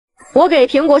我给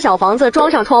苹果小房子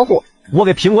装上窗户。我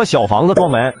给苹果小房子装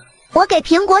门。我给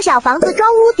苹果小房子装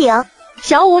屋顶。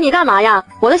小舞，你干嘛呀？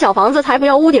我的小房子才不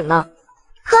要屋顶呢。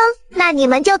哼，那你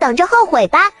们就等着后悔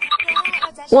吧。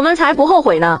我们才不后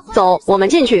悔呢。走，我们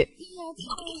进去。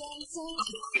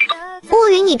乌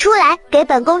云，你出来，给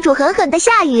本公主狠狠的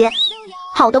下雨。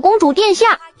好的，公主殿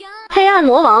下。黑暗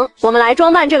魔王，我们来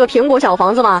装扮这个苹果小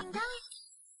房子吧。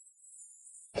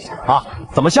啊，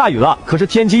怎么下雨了？可是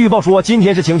天气预报说今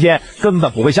天是晴天，根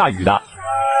本不会下雨的。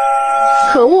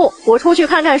可恶，我出去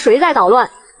看看谁在捣乱。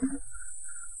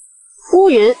乌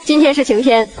云，今天是晴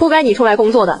天，不该你出来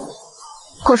工作的。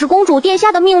可是公主殿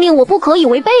下的命令我不可以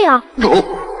违背啊。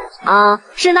啊，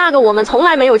是那个我们从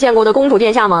来没有见过的公主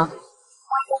殿下吗？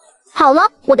好了，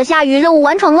我的下雨任务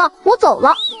完成了，我走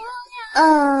了。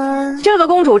这个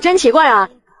公主真奇怪啊。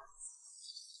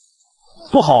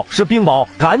不好，是冰雹，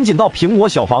赶紧到苹果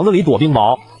小房子里躲冰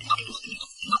雹。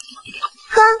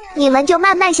哼，你们就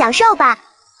慢慢享受吧。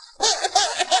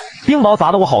冰雹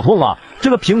砸得我好痛啊！这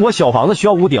个苹果小房子需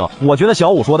要屋顶，我觉得小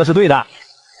舞说的是对的。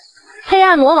黑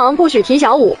暗魔王不许提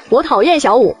小舞，我讨厌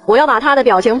小舞，我要把他的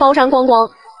表情包删光光。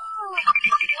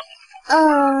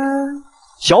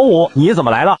小舞，你怎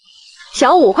么来了？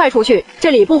小舞，快出去，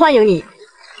这里不欢迎你。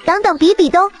等等，比比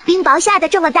东，冰雹下得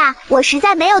这么大，我实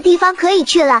在没有地方可以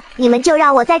去了，你们就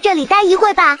让我在这里待一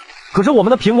会吧。可是我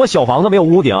们的苹果小房子没有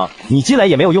屋顶，你进来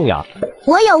也没有用呀。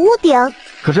我有屋顶。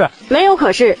可是没有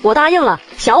可是，我答应了。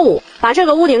小舞，把这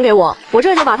个屋顶给我，我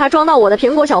这就把它装到我的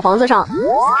苹果小房子上。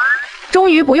终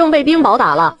于不用被冰雹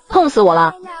打了，痛死我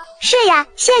了。是呀，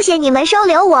谢谢你们收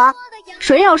留我。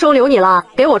谁要收留你了？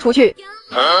给我出去！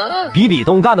比比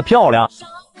东干得漂亮。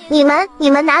你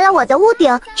们拿了我的屋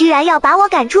顶，居然要把我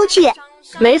赶出去。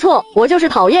没错，我就是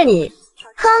讨厌你。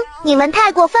哼，你们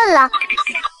太过分了。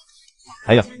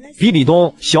哎呀，比比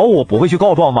东，小舞不会去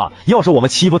告状吧？要是我们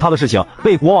欺负他的事情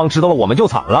被国王知道了，我们就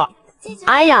惨了。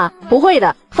哎呀，不会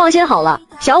的，放心好了。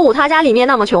小舞他家里面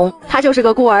那么穷，他就是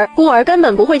个孤儿，孤儿根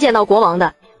本不会见到国王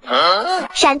的。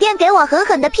闪电，给我狠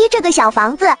狠地劈这个小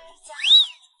房子。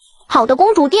好的，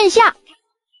公主殿下。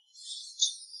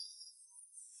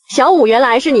小舞，原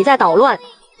来是你在捣乱。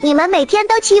你们每天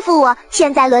都欺负我，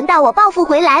现在轮到我报复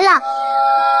回来了。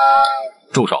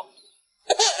住手！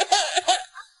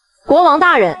国王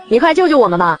大人，你快救救我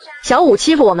们吧！小舞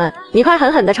欺负我们，你快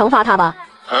狠狠地惩罚他吧。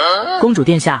公主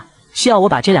殿下，需要我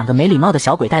把这两个没礼貌的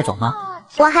小鬼带走吗？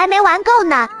我还没玩够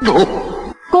呢。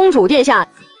公主殿下。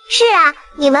是啊，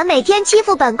你们每天欺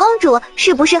负本公主，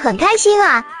是不是很开心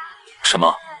啊？什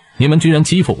么？你们居然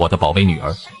欺负我的宝贝女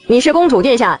儿？你是公主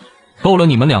殿下。够了，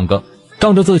你们两个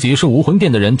仗着自己是武魂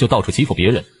殿的人就到处欺负别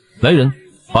人。来人，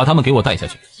把他们给我带下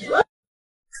去。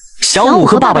小舞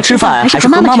和爸爸吃饭还是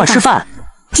和妈妈吃饭？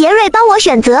杰瑞帮我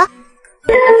选择。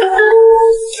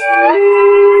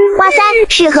哇塞，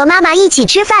是和妈妈一起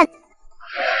吃饭。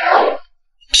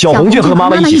小红雀和妈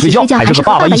妈一起睡觉还是和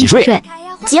爸爸一起睡？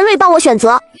杰瑞帮我选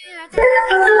择。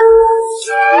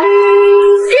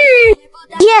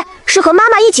耶，是和妈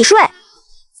妈一起睡。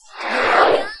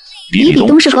比比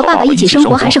东是和爸爸一起生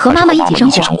活还是和妈妈一起生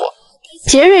活？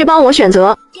杰瑞帮我选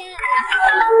择。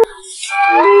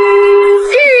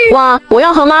哇，我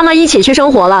要和妈妈一起去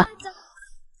生活了。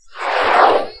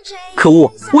可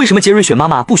恶，为什么杰瑞选妈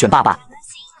妈不选爸爸？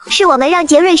是我们让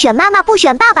杰瑞选妈妈不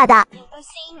选爸爸的。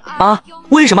啊？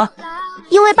为什么？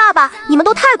因为爸爸，你们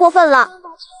都太过分了。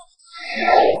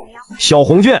小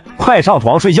红雀，快上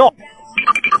床睡觉。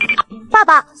爸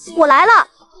爸，我来了。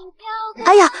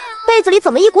哎呀，被子里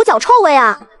怎么一股脚臭味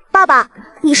啊？爸爸，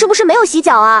你是不是没有洗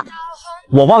脚啊？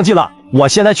我忘记了，我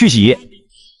现在去洗。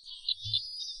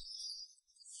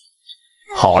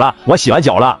好了，我洗完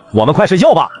脚了，我们快睡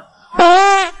觉吧。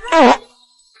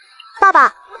爸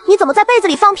爸，你怎么在被子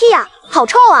里放屁呀？好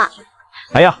臭啊！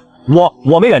哎呀，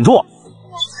我没忍住。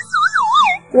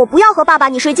我不要和爸爸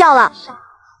你睡觉了。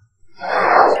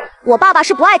我爸爸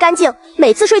是不爱干净，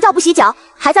每次睡觉不洗脚，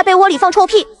还在被窝里放臭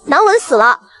屁，难闻死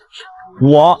了。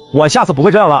我下次不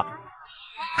会这样了。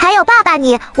还有爸爸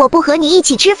你，我不和你一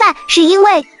起吃饭，是因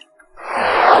为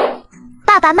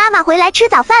爸爸妈妈回来吃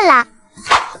早饭啦。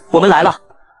我们来了。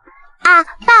啊，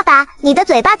爸爸，你的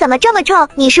嘴巴怎么这么臭？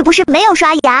你是不是没有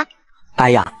刷牙？哎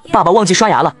呀，爸爸忘记刷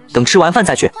牙了，等吃完饭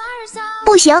再去。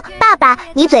不行，爸爸，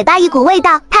你嘴巴一股味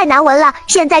道，太难闻了，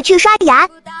现在去刷牙。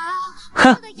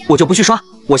哼，我就不去刷，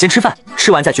我先吃饭，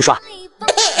吃完再去刷。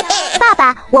爸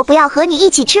爸，我不要和你一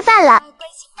起吃饭了。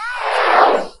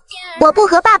我不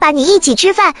和爸爸你一起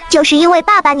吃饭，就是因为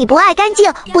爸爸你不爱干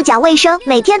净，不讲卫生，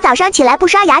每天早上起来不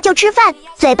刷牙就吃饭，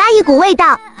嘴巴一股味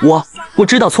道。我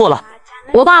知道错了。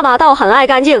我爸爸倒很爱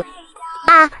干净。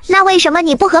啊，那为什么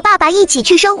你不和爸爸一起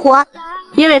去生活？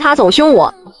因为他总凶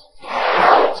我。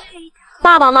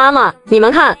爸爸妈妈，你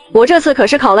们看，我这次可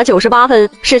是考了98分，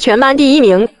是全班第1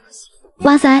名。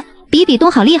哇塞，比比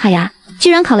东好厉害呀，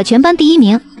居然考了全班第1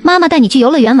名！妈妈带你去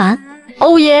游乐园玩。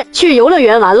哦耶，去游乐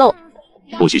园玩喽！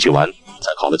不许去玩，才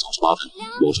考了98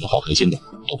分，有什么好开心的？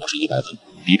又不是100分。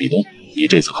比比东，你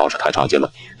这次考试太差劲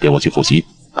了，给我去复习，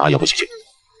哪有不许去？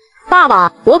爸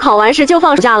爸，我考完试就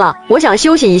放暑假了，我想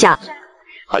休息一下。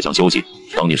还想休息？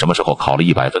等你什么时候考了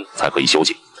100分才可以休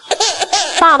息。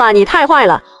爸爸，你太坏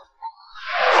了！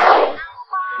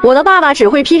我的爸爸只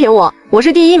会批评我，我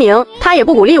是第1名，他也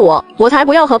不鼓励我，我才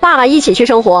不要和爸爸一起去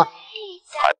生活。孩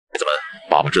子们，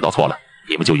爸爸知道错了，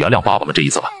你们就原谅爸爸们这一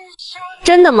次吧。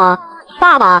真的吗？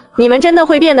爸爸，你们真的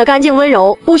会变得干净温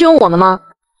柔，不凶我们吗？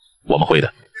我们会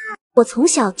的。我从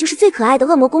小就是最可爱的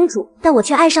恶魔公主，但我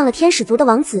却爱上了天使族的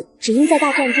王子，只因在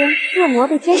大战中，恶魔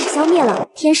被天使消灭了。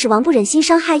天使王不忍心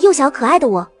伤害幼小可爱的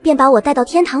我，便把我带到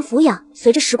天堂抚养。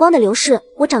随着时光的流逝，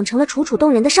我长成了楚楚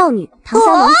动人的少女。唐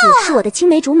三王子是我的青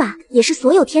梅竹马，也是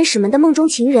所有天使们的梦中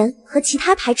情人。和其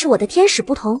他排斥我的天使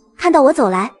不同，看到我走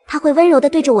来，他会温柔地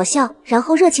对着我笑，然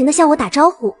后热情地向我打招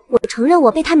呼。我承认我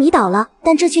被他迷倒了，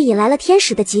但这却引来了天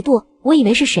使的嫉妒。我以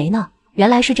为是谁呢？原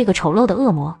来是这个丑陋的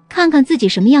恶魔，看看自己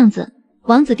什么样子，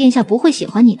王子殿下不会喜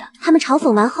欢你的。他们嘲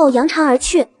讽完后扬长而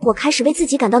去，我开始为自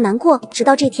己感到难过。直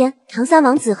到这天，唐三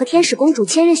王子和天使公主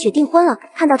千仞雪订婚了，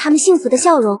看到他们幸福的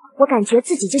笑容，我感觉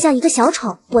自己就像一个小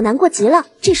丑，我难过极了。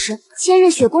这时，千仞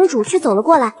雪公主却走了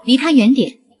过来，离他远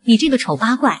点，你这个丑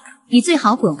八怪，你最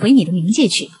好滚回你的冥界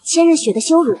去。千仞雪的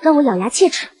羞辱让我咬牙切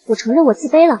齿，我承认我自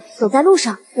卑了。走在路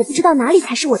上，我不知道哪里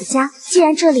才是我的家。既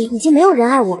然这里已经没有人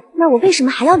爱我，那我为什么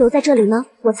还要留在这里呢？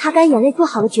我擦干眼泪，做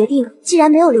好了决定。既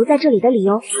然没有留在这里的理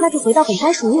由，那就回到本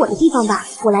该属于我的地方吧。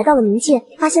我来到了冥界，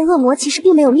发现恶魔其实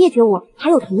并没有灭绝我，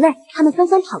还有同类，他们纷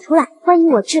纷跑出来欢迎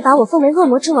我，把我奉为恶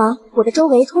魔之王。我的周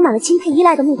围充满了钦佩依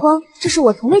赖的目光，这是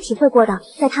我从未体会过的。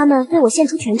在他们为我献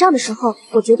出权杖的时候，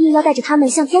我决定要带着他们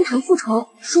向天堂复仇。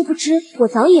殊不知，我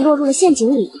早已落入了陷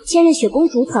阱里。千仞雪公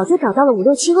主早就找到了5、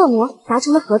6、7恶魔，达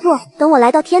成了合作。等我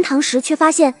来到天堂时，却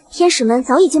发现天使们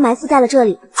早已经埋伏在了这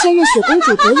里。千仞雪公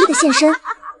主得意的现身。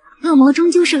恶魔终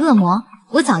究是恶魔，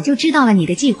我早就知道了你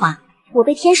的计划。我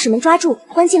被天使们抓住，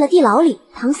关进了地牢里。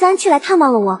唐三却来探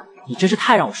望了我。你真是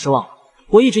太让我失望了，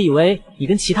我一直以为你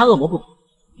跟其他恶魔不同。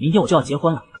明天我就要结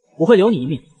婚了，我会留你一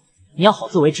命，你要好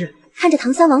自为之。看着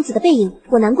唐三王子的背影，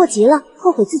我难过极了，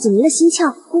后悔自己迷了心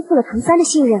窍，辜负了唐三的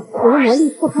信任。我用魔力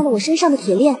破开了我身上的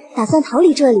铁链，打算逃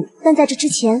离这里。但在这之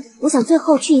前，我想最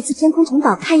后去一次天空城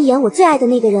堡，看一眼我最爱的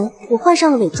那个人。我换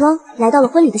上了伪装，来到了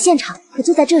婚礼的现场。可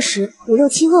就在这时，5、6、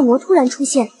7恶魔突然出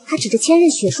现，他指着千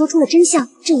仞雪说出了真相。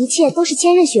这一切都是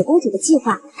千仞雪公主的计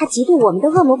划，她嫉妒我们的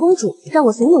恶魔公主，让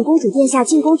我怂恿公主殿下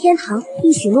进攻天堂，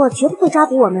并许诺绝不会抓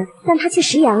捕我们，但她却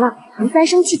食言了。唐三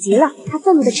生气极了，他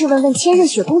愤怒地质问千仞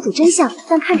雪公主真相，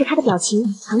但看着她的表情，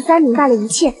唐三明白了一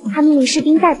切。他命令士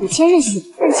兵逮捕千仞雪，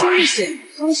但千仞雪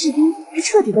杀了士兵，她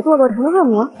彻底地堕落成了恶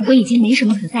魔。我已经没什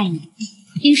么可在意，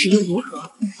天使又如何，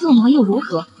恶魔又如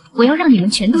何？我要让你们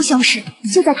全都消失！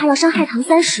就在他要伤害唐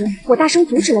三时，我大声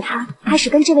阻止了他，开始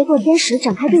跟这位堕天使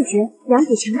展开对决。2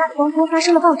股强大的光波发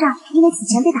生了爆炸，因为此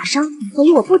前被打伤，所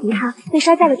以我不敌他，被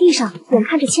摔在了地上。眼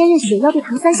看着千仞雪要对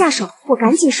唐三下手，我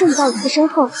赶紧瞬移到了他的身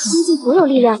后，倾尽所有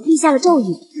力量立下了咒语。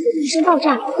一声爆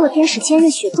炸，堕天使千仞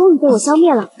雪终于被我消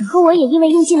灭了，可我也因为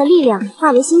用尽了力量，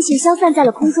化为星星消散在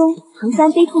了空中。唐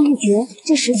三悲痛欲绝，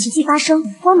这时奇迹发生，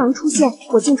光芒出现，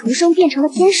我竟重生变成了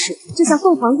天使，就像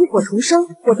凤凰浴火重生，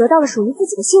我得到了属于自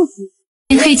己的幸福。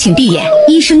天黑请闭眼，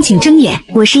医生请睁眼。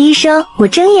我是医生，我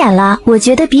睁眼了。我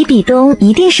觉得比比东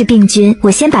一定是病菌，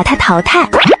我先把他淘汰。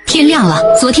天亮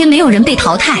了，昨天没有人被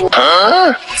淘汰。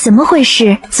怎么回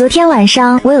事？昨天晚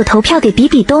上我有投票给比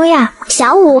比东呀。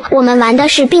小五，我们玩的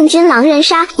是病菌狼人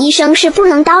杀，医生是不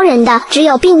能刀人的，只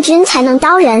有病菌才能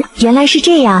刀人。原来是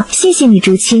这样，谢谢你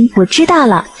竹青，我知道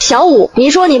了。小五，你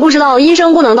说你不知道医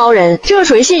生不能刀人，这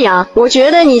谁信呀？我觉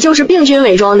得你就是病菌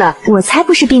伪装的。我才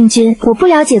不是病菌，我不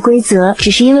了解规则，只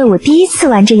是因为我第一次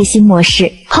玩这个新模式。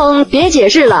哼，别解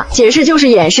释了，解释就是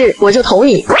掩饰，我就投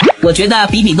你。我觉得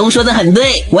比比东说的很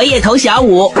对，我也投小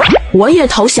五。我也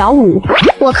投小五。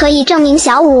我可以证明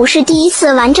小五是第一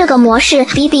次玩这个模式，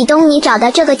比比东你找的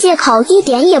这个借口一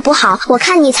点也不好，我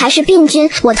看你才是病菌，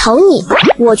我投你。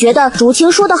我觉得竹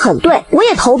青说的很对，我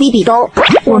也投比比东。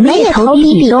我们也投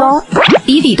比比东。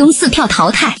比比东4票淘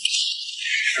汰。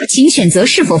请选择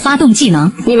是否发动技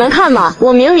能。你们看吧，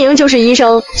我明明就是医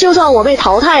生，就算我被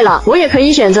淘汰了，我也可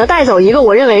以选择带走一个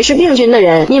我认为是病菌的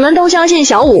人。你们都相信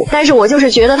小五，但是我就是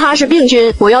觉得他是病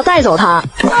菌，我要带走他。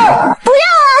不要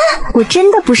啊！我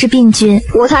真的不是病菌，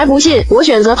我才不信！我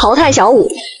选择淘汰小五。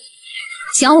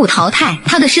小五淘汰，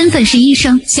他的身份是医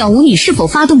生。小五，你是否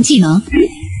发动技能？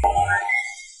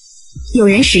有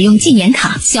人使用禁言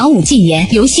卡，小舞禁言，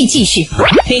游戏继续。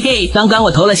嘿嘿，刚刚我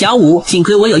投了小舞，幸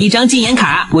亏我有一张禁言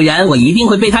卡，不然我一定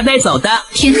会被他带走的。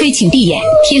天黑请闭眼，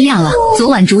天亮了。昨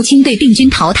晚竹青被病菌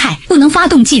淘汰，不能发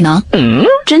动技能。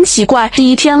真奇怪，第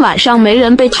一天晚上没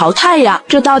人被淘汰呀，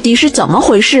这到底是怎么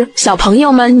回事？小朋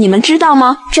友们，你们知道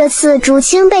吗？这次竹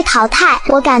青被淘汰，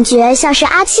我感觉像是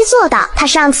阿七做的，他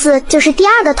上次就是第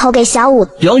2个投给小舞。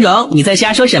蓉蓉，你在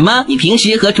瞎说什么？你平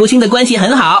时和竹青的关系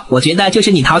很好，我觉得就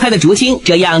是你淘汰的竹青，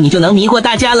这样你就能迷惑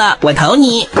大家了。我投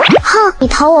你。哼，你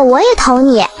投我，我也投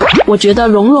你。我觉得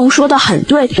蓉蓉说的很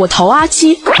对，我投阿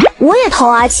七。我也投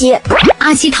阿七。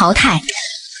阿七淘汰，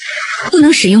不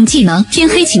能使用技能。天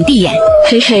黑请闭眼。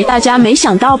嘿嘿，大家没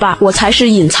想到吧？我才是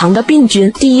隐藏的病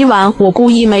菌。第一晚我故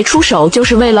意没出手，就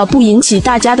是为了不引起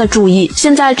大家的注意。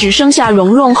现在只剩下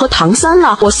蓉蓉和唐三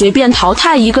了，我随便淘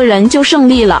汰一个人就胜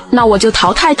利了。那我就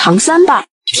淘汰唐三吧。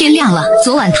天亮了，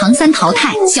昨晚唐三淘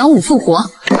汰，小舞复活。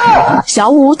小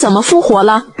舞怎么复活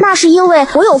了？那是因为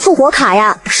我有复活卡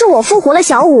呀，是我复活了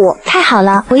小舞。太好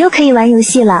了，我又可以玩游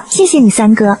戏了，谢谢你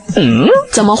三哥。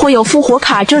怎么会有复活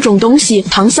卡这种东西？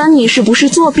唐三，你是不是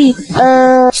作弊？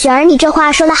雪儿，你这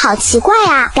话说的好奇怪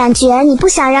啊，感觉你不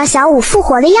想让小舞复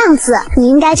活的样子，你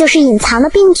应该就是隐藏的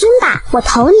病菌吧？我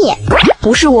投你。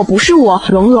不是我，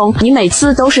蓉蓉，你每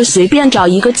次都是随便找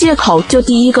一个借口就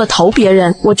第一个投别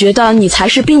人，我觉得你才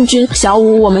是病菌。小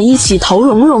舞，我们一起投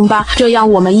蓉蓉吧，这样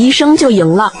我们医生就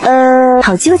赢了。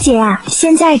好纠结啊，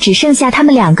现在只剩下他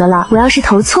们2个了，我要是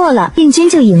投错了，病菌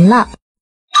就赢了。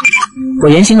我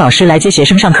原型老师来接学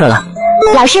生上课了。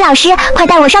老师，快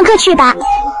带我上课去吧。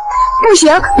不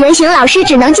行，原型老师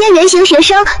只能接原型学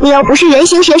生，你又不是原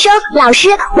型学生。老师，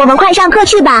我们快上课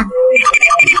去吧。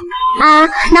啊，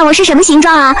那我是什么形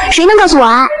状啊？谁能告诉我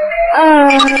啊？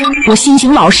我新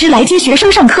型老师来接学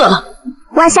生上课了。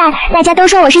哇塞，大家都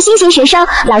说我是新型学生，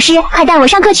老师快带我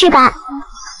上课去吧。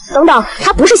等等，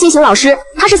他不是新型老师，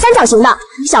他是三角形的。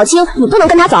小青，你不能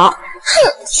跟他走。哼，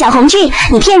小红俊，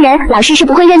你骗人，老师是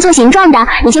不会认错形状的，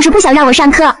你就是不想让我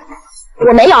上课。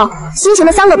我没有，心形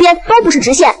的3个边都不是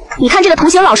直线，你看这个图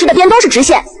形老师的边都是直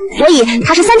线，所以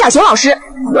他是三角形老师。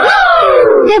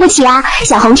对不起啊，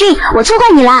小红俊，我错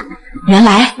怪你了。原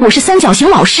来我是三角形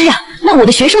老师啊，那我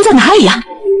的学生在哪里呀？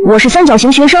我是三角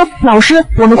形学生，老师，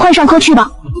我们快上课去吧。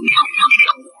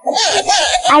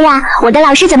哎呀，我的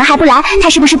老师怎么还不来？他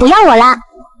是不是不要我了？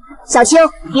小青，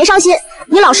别伤心，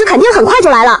你老师肯定很快就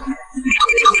来了。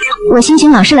我新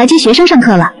型老师来接学生上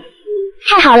课了。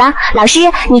太好了，老师，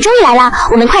你终于来了，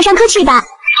我们快上课去吧。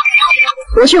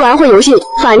我去玩会游戏，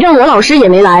反正我老师也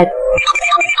没来。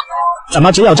怎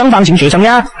么只有正方形学生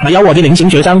呀？没有我的菱形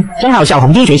学生。正好小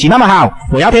红弟学习那么好，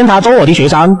我要骗他做我的学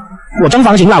生。我正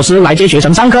方形老师来接学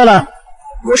生上课了。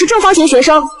我是正方形学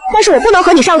生，但是我不能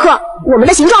和你上课，我们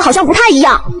的形状好像不太一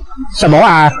样。什么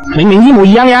啊？明明一模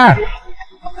一样呀。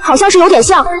好像是有点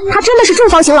像，他真的是正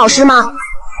方形老师吗？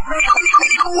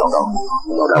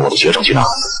要带我的学生去哪？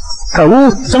可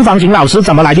恶，正方形老师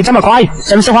怎么来的这么快？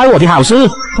真是坏我的好事！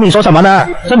你说什么呢？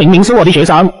这明明是我的学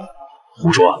生。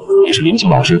胡说，你是菱形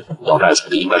老师，要带走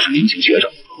的应该是菱形学生。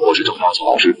我是正方形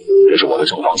老师，这是我的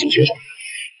正方形学生。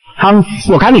哼，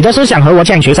我看你这是想和我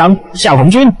抢学生。小红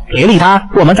俊，别理他，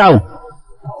我们走。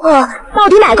到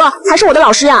底哪个才是我的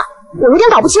老师呀？我有点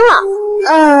搞不清了。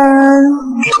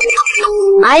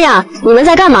哎呀，你们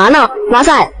在干嘛呢？哇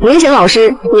塞，菱形老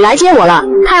师，你来接我了，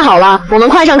太好了，我们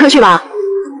快上课去吧。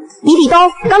比比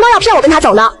东刚刚要骗我跟他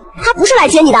走呢，他不是来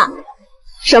接你的。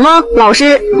什么？老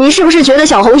师，你是不是觉得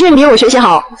小红俊比我学习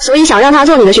好，所以想让他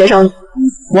做你的学生？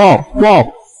我。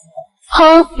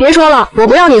哼，别说了，我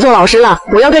不要你做老师了，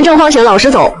我要跟正方形老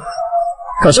师走。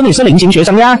可是你是菱形学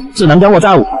生呀，只能跟我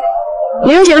走。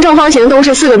菱形、正方形都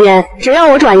是4个边，只要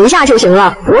我转一下就行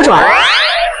了。我转。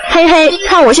嘿嘿，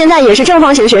看我现在也是正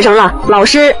方形学生了。老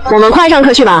师，我们快上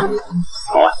课去吧。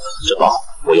好啊，真棒，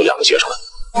我有2个学生了。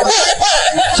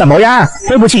什么呀？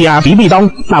对不起呀，比比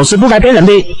东，老师不该骗人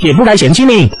的，也不该嫌弃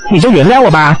你，你就原谅我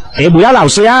吧，别不要老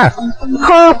师呀。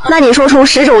哼，那你说出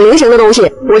10种菱形的东西，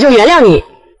我就原谅你。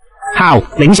好，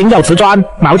菱形有瓷砖、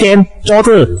毛毡、桌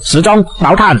子、时钟、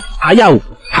毛毯，还有，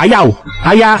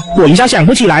哎呀，我一下想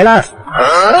不起来了。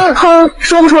哼，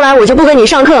说不出来我就不跟你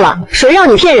上课了，谁让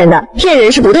你骗人的？骗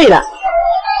人是不对的。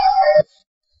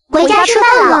回家吃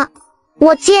饭了，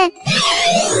我进，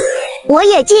我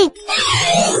也进。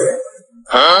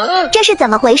这是怎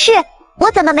么回事？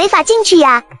我怎么没法进去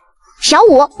呀？小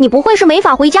舞，你不会是没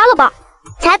法回家了吧？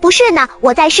才不是呢，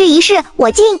我再试一试，我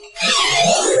进。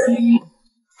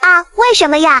啊，为什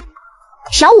么呀？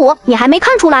小舞，你还没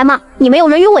看出来吗？你没有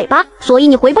人鱼尾巴，所以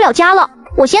你回不了家了。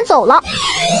我先走了。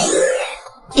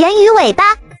人鱼尾巴？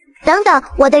等等，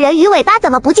我的人鱼尾巴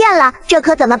怎么不见了？这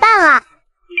可怎么办啊？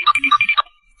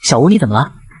小吴，你怎么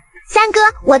了？三哥，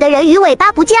我的人鱼尾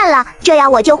巴不见了，这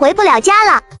样我就回不了家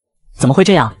了。怎么会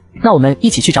这样？那我们一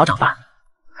起去找找吧。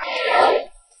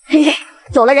嘿嘿，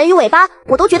有了人鱼尾巴，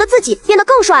我都觉得自己变得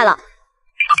更帅了。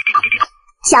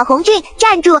小红俊，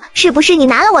站住！是不是你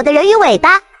拿了我的人鱼尾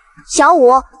巴？小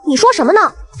五，你说什么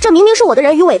呢？这明明是我的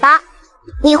人鱼尾巴。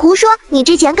你胡说，你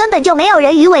之前根本就没有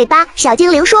人鱼尾巴。小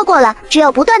精灵说过了，只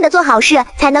有不断的做好事，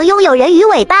才能拥有人鱼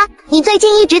尾巴。你最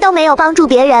近一直都没有帮助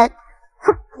别人。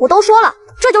哼，我都说了，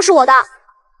这就是我的。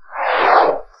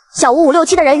小五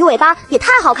567的人鱼尾巴也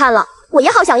太好看了，我也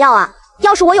好想要啊！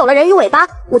要是我有了人鱼尾巴，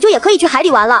我就也可以去海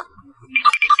里玩了。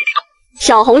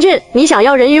小红俊，你想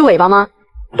要人鱼尾巴吗？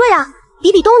对啊，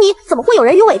比比东尼怎么会有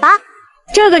人鱼尾巴？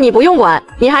这个你不用管，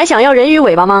你还想要人鱼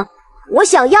尾巴吗？我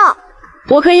想要。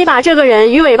我可以把这个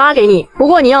人鱼尾巴给你，不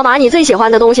过你要把你最喜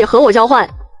欢的东西和我交换。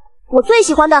我最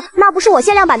喜欢的那不是我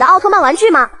限量版的奥特曼玩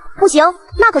具吗？不行，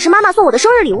那可是妈妈送我的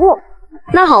生日礼物。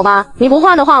那好吧，你不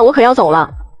换的话，我可要走了。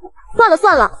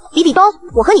算了，比比东，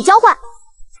我和你交换。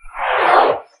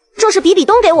这是比比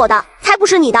东给我的，才不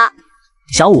是你的。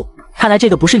小五，看来这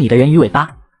个不是你的人鱼尾巴。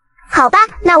好吧，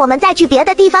那我们再去别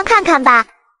的地方看看吧。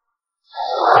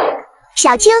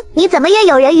小青，你怎么也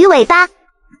有人鱼尾巴？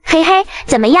嘿嘿，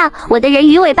怎么样，我的人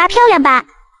鱼尾巴漂亮吧？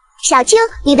小青，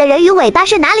你的人鱼尾巴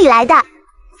是哪里来的？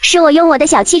是我用我的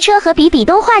小汽车和比比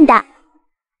东换的。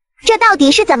这到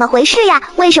底是怎么回事呀？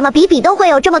为什么比比东会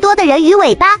有这么多的人鱼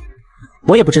尾巴？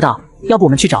我也不知道，要不我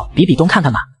们去找比比东看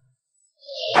看吧。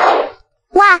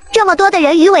哇，这么多的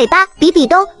人鱼尾巴！比比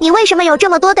东，你为什么有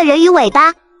这么多的人鱼尾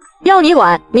巴？要你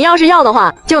管，你要是要的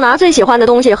话，就拿最喜欢的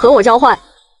东西和我交换。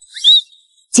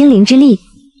精灵之力。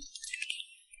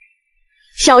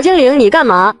小精灵，你干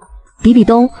嘛？比比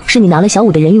东，是你拿了小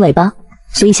五的人鱼尾巴，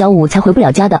所以小五才回不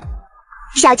了家的。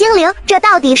小精灵，这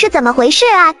到底是怎么回事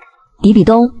啊？比比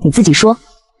东，你自己说。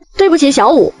对不起，小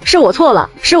五，是我错了，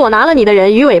是我拿了你的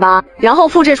人鱼尾巴，然后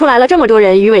复制出来了这么多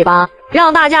人鱼尾巴，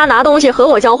让大家拿东西和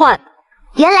我交换。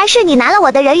原来是你拿了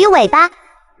我的人鱼尾巴。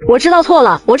我知道错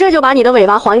了，我这就把你的尾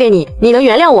巴还给你，你能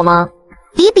原谅我吗？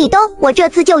比比东，我这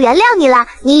次就原谅你了，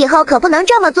你以后可不能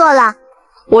这么做了。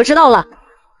我知道了。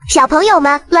小朋友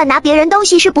们，乱拿别人东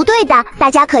西是不对的，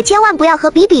大家可千万不要和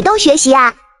比比东学习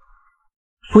啊！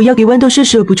我要给豌豆射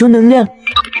手补充能量。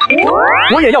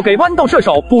我也要给豌豆射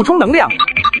手补充能量。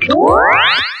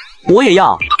我也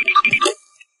要。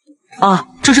啊，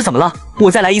这是怎么了？我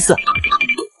再来一次。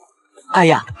哎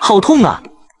呀，好痛啊！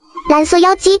蓝色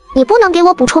妖姬，你不能给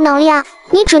我补充能量，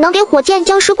你只能给火箭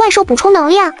僵尸怪兽补充能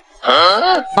量。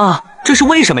啊，这是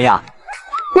为什么呀？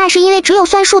那是因为只有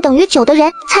算数等于9的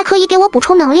人才可以给我补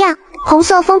充能量。红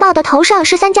色风暴的头上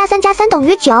是3+3+3等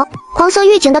于9，黄色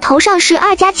预警的头上是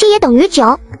2+7也等于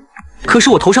9。可是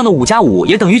我头上的5+5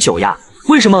也等于9呀，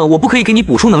为什么我不可以给你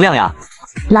补充能量呀？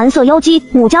蓝色妖姬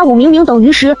，5+5明明等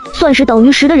于10，算是等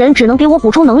于10的人只能给我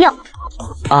补充能量。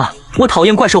啊，我讨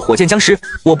厌怪兽火箭僵尸，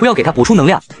我不要给他补充能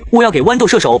量，我要给豌豆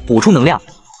射手补充能量。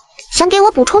想给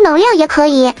我补充能量也可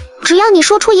以，只要你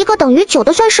说出一个等于9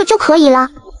的算式就可以了。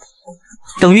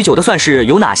等于9的算式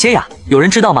有哪些呀？有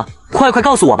人知道吗？快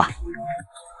告诉我吧。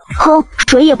哼，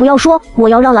谁也不要说，我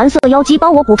要让蓝色妖姬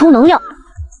帮我补充能量。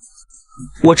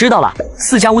我知道了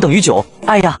，4+5等于9。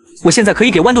哎呀，我现在可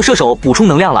以给豌豆射手补充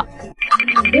能量了。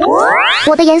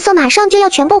我的颜色马上就要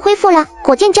全部恢复了，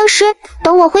火箭僵尸，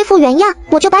等我恢复原样，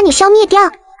我就把你消灭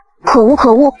掉。可恶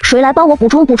可恶，谁来帮我补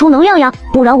充能量呀？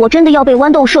不然我真的要被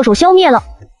豌豆射手消灭了。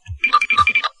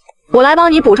我来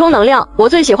帮你补充能量，我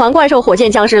最喜欢怪兽火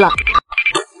箭僵尸了。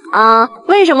啊，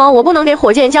为什么我不能给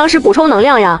火箭僵尸补充能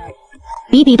量呀？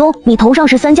比比东，你头上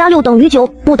是3+6等于9，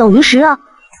不等于10啊。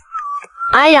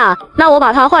哎呀，那我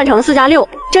把它换成4+6，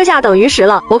这下等于10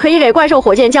了，我可以给怪兽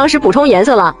火箭僵尸补充颜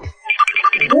色了。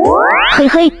嘿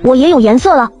嘿，我也有颜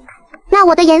色了。那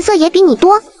我的颜色也比你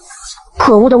多。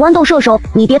可恶的豌豆射手，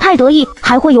你别太得意，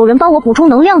还会有人帮我补充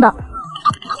能量的。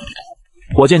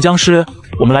火箭僵尸，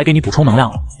我们来给你补充能量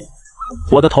了。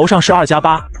我的头上是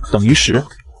2+8等于10。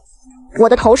我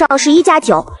的头上是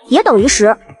1+9也等于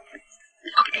10。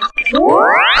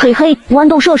嘿嘿，豌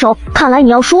豆射手，看来你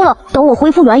要输了，等我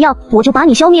恢复原样，我就把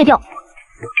你消灭掉。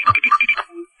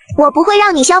我不会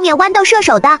让你消灭豌豆射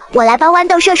手的，我来帮豌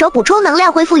豆射手补充能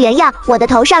量恢复原样。我的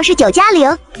头上是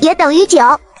9+0也等于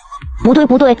9。不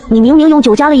对，你明明用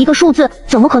9加了一个数字，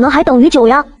怎么可能还等于9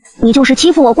呀？你就是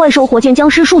欺负我怪兽火箭僵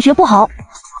尸数学不好。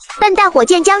笨蛋火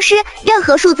箭僵尸，任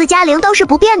何数字加0都是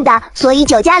不变的，所以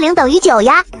9+0等于9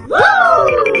呀。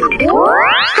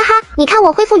哈哈，你看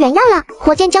我恢复原样了，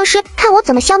火箭僵尸，看我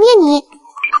怎么消灭你。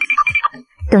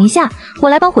等一下，我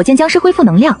来帮火箭僵尸恢复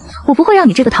能量，我不会让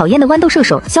你这个讨厌的豌豆射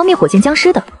手消灭火箭僵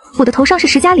尸的。我的头上是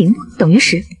10+0等于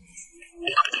10。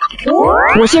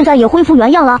我现在也恢复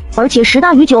原样了，而且10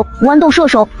大于9，豌豆射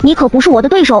手，你可不是我的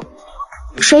对手。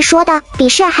谁说的？比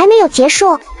试还没有结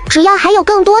束，只要还有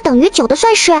更多等于9的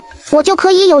算式，我就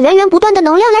可以有源源不断的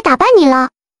能量来打败你了。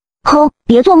哼，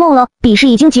别做梦了，比试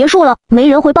已经结束了，没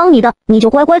人会帮你的，你就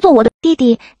乖乖做我的。弟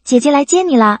弟，姐姐来接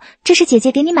你了，这是姐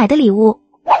姐给你买的礼物。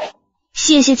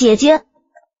谢谢姐姐。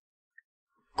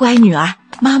乖女儿，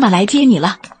妈妈来接你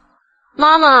了。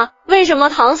妈妈，为什么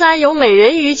唐三有美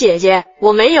人鱼姐姐，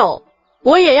我没有？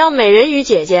我也要美人鱼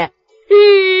姐姐。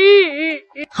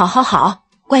好，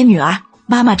乖女儿，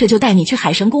妈妈这就带你去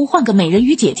海神宫换个美人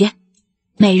鱼姐姐。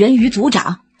美人鱼族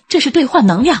长，这是兑换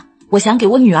能量，我想给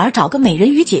我女儿找个美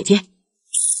人鱼姐姐。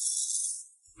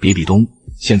比比东，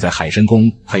现在海神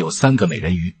宫还有3个美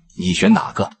人鱼，你选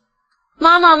哪个？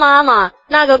妈妈，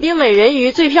那个冰美人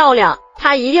鱼最漂亮，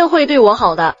她一定会对我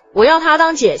好的，我要她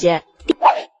当姐姐。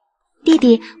弟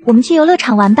弟，我们去游乐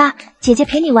场玩吧，姐姐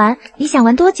陪你玩，你想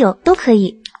玩多久都可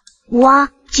以。哇，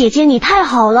姐姐你太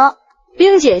好了。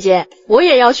冰姐姐，我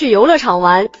也要去游乐场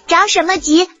玩。着什么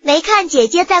急？没看姐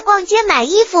姐在逛街买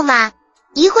衣服吗？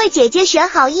一会姐姐选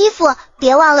好衣服，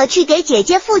别忘了去给姐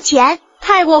姐付钱。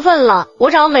太过分了，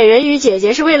我找美人鱼姐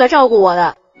姐是为了照顾我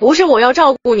的，不是我要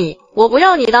照顾你，我不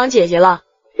要你当姐姐了。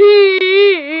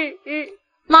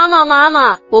妈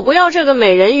妈，我不要这个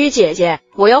美人鱼姐姐，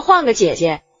我要换个姐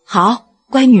姐。好，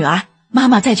乖女儿，妈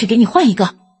妈再去给你换一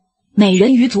个。美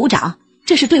人鱼族长，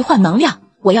这是兑换能量，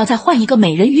我要再换一个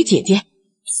美人鱼姐姐。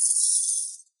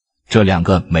这2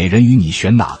个美人鱼你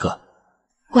选哪个？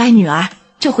乖女儿，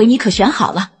这回你可选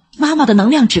好了，妈妈的能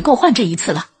量只够换这一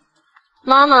次了。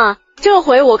妈妈，这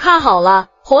回我看好了，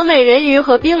火美人鱼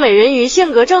和冰美人鱼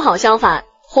性格正好相反，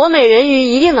火美人鱼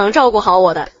一定能照顾好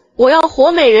我的，我要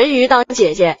火美人鱼当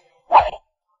姐姐。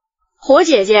火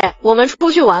姐姐，我们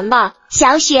出去玩吧。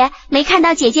小雪，没看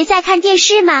到姐姐在看电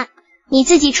视吗？你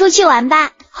自己出去玩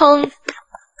吧。哼。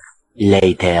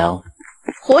Later。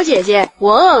火姐姐，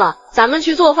我饿了，咱们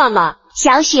去做饭吧。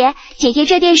小雪，姐姐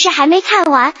这电视还没看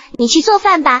完，你去做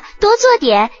饭吧，多做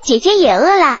点，姐姐也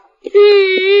饿了。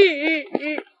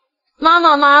妈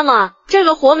妈，这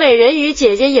个火美人鱼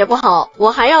姐姐也不好，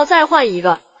我还要再换一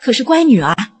个。可是乖女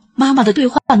儿，妈妈的兑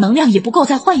换能量也不够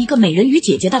再换一个美人鱼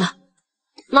姐姐的了。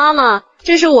妈妈，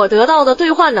这是我得到的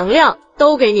兑换能量，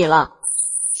都给你了。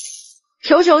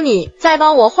求求你，再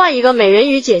帮我换一个美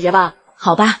人鱼姐姐吧。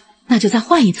好吧，那就再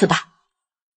换一次吧。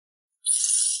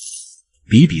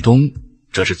比比东，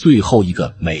这是最后一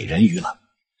个美人鱼了。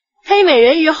黑美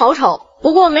人鱼好丑，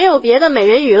不过没有别的美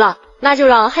人鱼了，那就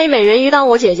让黑美人鱼当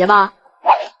我姐姐吧。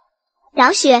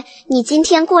小雪，你今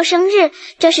天过生日，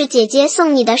这是姐姐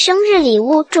送你的生日礼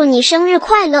物，祝你生日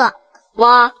快乐。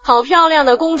哇，好漂亮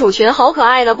的公主裙，好可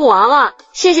爱的布娃娃，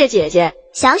谢谢姐姐。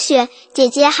小雪，姐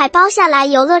姐还包下来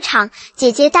游乐场，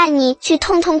姐姐带你去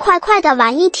痛痛快快的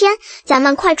玩一天，咱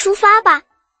们快出发吧。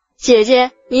姐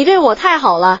姐，你对我太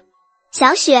好了。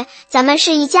小雪，咱们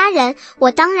是一家人，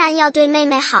我当然要对妹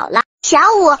妹好了。小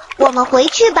舞，我们回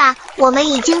去吧，我们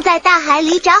已经在大海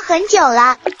里找很久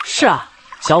了。是啊，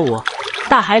小舞，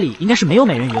大海里应该是没有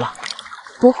美人鱼了。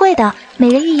不会的，美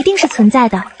人鱼一定是存在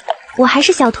的。我还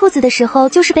是小兔子的时候，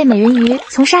就是被美人鱼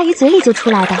从鲨鱼嘴里救出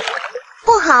来的。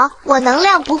不好，我能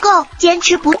量不够，坚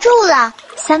持不住了。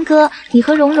三哥，你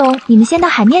和蓉蓉，你们先到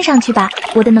海面上去吧，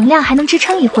我的能量还能支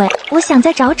撑一会，我想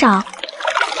再找找。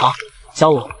好，小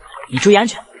舞，你注意安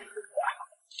全。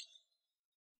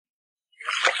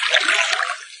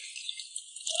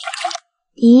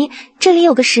咦，这里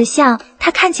有个石像，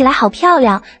它看起来好漂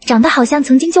亮，长得好像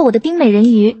曾经救我的冰美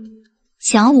人鱼。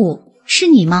小舞，是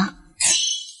你吗？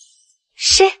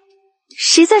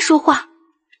谁在说话？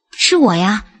是我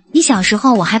呀，你小时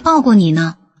候我还抱过你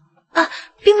呢。啊，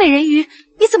冰美人鱼，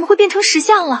你怎么会变成石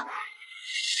像了？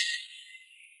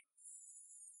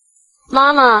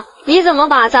妈妈，你怎么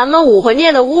把咱们武魂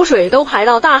殿的污水都排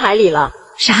到大海里了？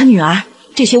傻女儿，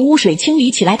这些污水清理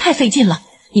起来太费劲了。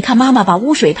你看妈妈把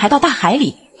污水排到大海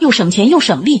里，又省钱又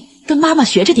省力，跟妈妈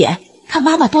学着点，看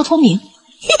妈妈多聪明。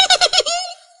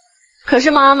可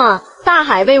是妈妈，大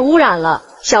海被污染了，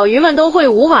小鱼们都会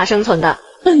无法生存的。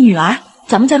笨女儿，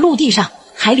咱们在陆地上，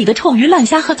海里的臭鱼烂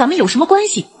虾和咱们有什么关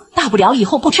系？大不了以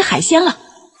后不吃海鲜了。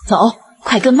走，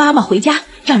快跟妈妈回家，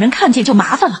让人看见就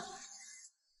麻烦了。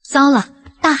糟了，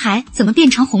大海怎么变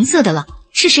成红色的了？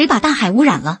是谁把大海污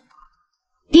染了？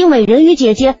冰美人鱼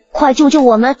姐姐，快救救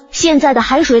我们！现在的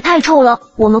海水太臭了，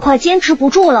我们快坚持不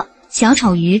住了。小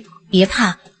丑鱼，别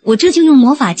怕，我这就用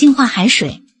魔法净化海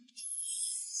水。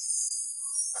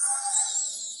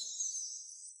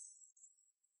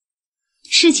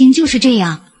事情就是这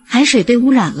样，海水被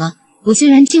污染了。我虽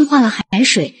然净化了海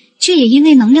水，却也因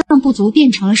为能量不足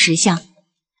变成了石像。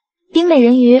冰美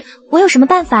人鱼，我有什么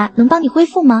办法能帮你恢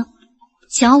复吗？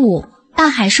小舞，大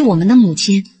海是我们的母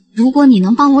亲，如果你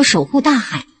能帮我守护大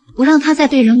海，不让它再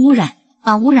被人污染，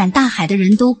把污染大海的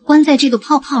人都关在这个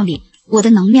泡泡里，我的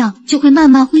能量就会慢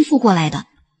慢恢复过来的。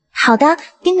好的，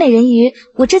冰美人鱼，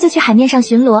我这就去海面上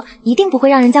巡逻，一定不会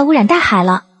让人再污染大海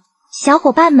了。小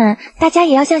伙伴们，大家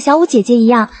也要像小舞姐姐一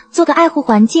样，做个爱护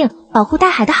环境、保护大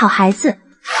海的好孩子。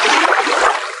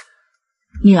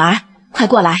女儿，快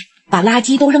过来，把垃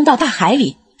圾都扔到大海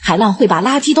里，海浪会把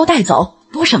垃圾都带走，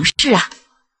多省事啊！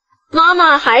妈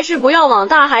妈还是不要往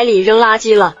大海里扔垃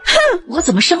圾了。哼，我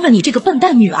怎么生了你这个笨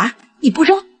蛋女儿？你不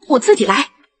扔，我自己来。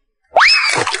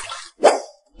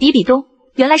比比东，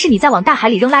原来是你在往大海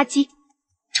里扔垃圾。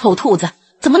臭兔子，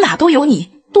怎么哪都有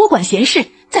你？多管闲事，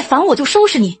再烦我就收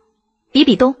拾你。比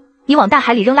比东，你往大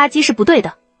海里扔垃圾是不对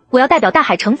的，我要代表大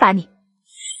海惩罚你。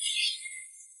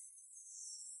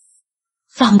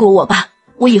放过我吧，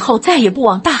我以后再也不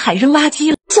往大海扔垃圾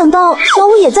了。想到小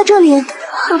舞也在这里，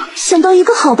想到一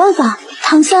个好办法。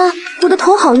唐三，我的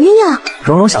头好晕呀！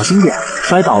蓉蓉小心点，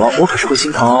摔倒了我可是会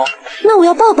心疼哦。那我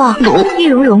要抱抱。易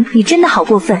蓉蓉，你真的好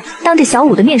过分，当着小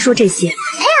舞的面说这些。哎呀，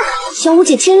小舞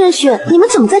姐、千仞雪，你们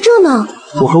怎么在这呢？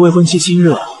我和未婚妻亲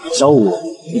热，小舞，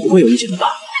你不会有意见的吧？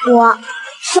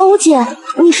小舞姐，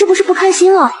你是不是不开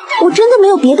心了？我真的没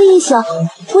有别的意思，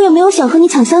我也没有想和你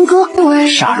抢三哥。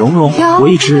傻蓉蓉，我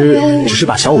一直只是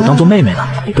把小舞当做妹妹呢，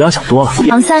你不要想多了。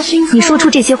唐三，你说出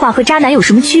这些话和渣男有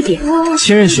什么区别？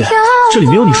千仞雪，这里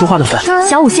没有你说话的份。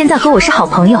小舞现在和我是好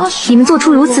朋友，你们做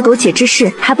出如此苟且之事，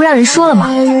还不让人说了吗？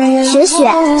雪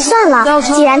雪，算了，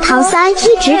既然唐三一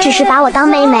直只是把我当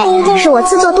妹妹，是我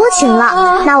自作多情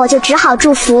了，那我就只好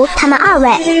祝福他们二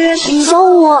位。小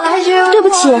舞，对不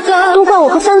起，都怪我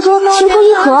和三哥情投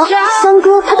意合，三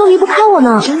哥他都离不开我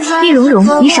呢。易蓉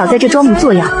蓉，你少在这装模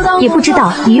作样，也不知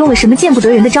道你用了什么见不得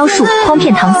人的招数，诓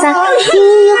骗唐三。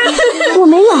我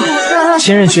没有。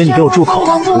千仞雪，你给我住口！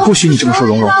我不许你这么说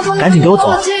蓉蓉，赶紧给我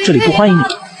走，这里不欢迎你。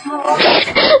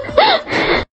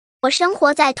我生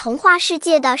活在童话世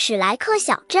界的史莱克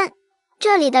小镇，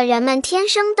这里的人们天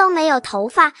生都没有头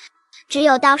发，只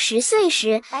有到10岁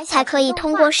时才可以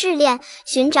通过试炼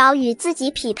寻找与自己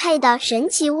匹配的神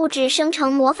奇物质生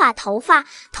成魔法头发，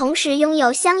同时拥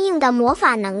有相应的魔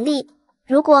法能力。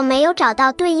如果没有找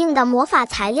到对应的魔法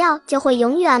材料，就会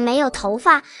永远没有头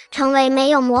发，成为没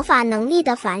有魔法能力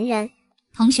的凡人。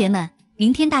同学们，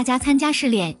明天大家参加试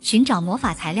炼寻找魔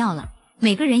法材料了，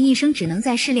每个人一生只能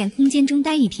在试炼空间中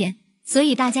待1天，所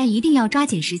以大家一定要抓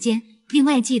紧时间。另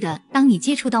外记得，当你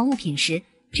接触到物品时，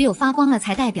只有发光了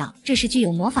才代表这是具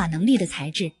有魔法能力的材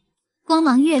质，光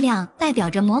芒越亮代表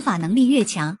着魔法能力越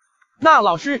强。那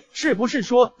老师是不是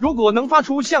说，如果能发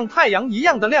出像太阳一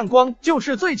样的亮光，就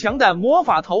是最强的魔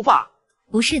法头发？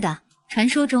不是的，传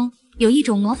说中有一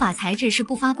种魔法材质是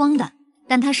不发光的，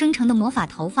但它生成的魔法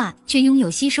头发却拥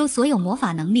有吸收所有魔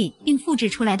法能力并复制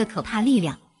出来的可怕力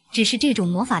量。只是这种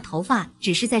魔法头发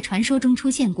只是在传说中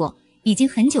出现过，已经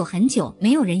很久很久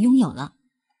没有人拥有了。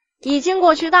已经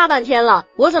过去大半天了，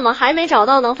我怎么还没找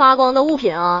到能发光的物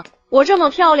品啊？我这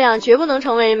么漂亮，绝不能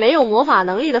成为没有魔法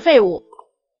能力的废物。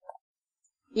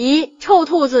咦，臭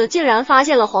兔子竟然发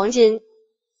现了黄金！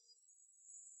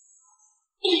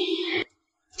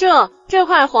这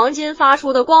块黄金发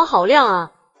出的光好亮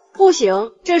啊！不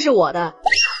行，这是我的。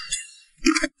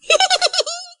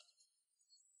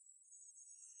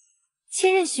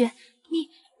千仞雪，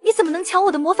你怎么能抢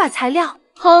我的魔法材料？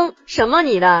哼，什么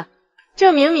你的？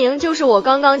这明明就是我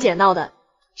刚刚捡到的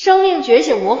生命觉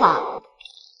醒魔法。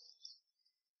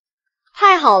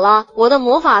太好了，我的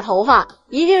魔法头发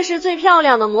一定是最漂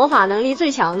亮的，魔法能力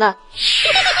最强的。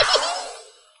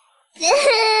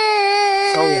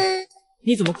小舞，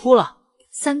你怎么哭了？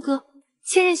三哥，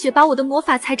千仞雪把我的魔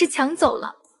法材质抢走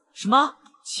了。什么？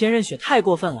千仞雪太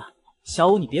过分了！小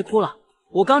舞，你别哭了，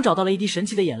我刚找到了一滴神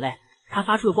奇的眼泪，它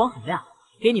发出的光很亮，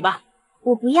给你吧。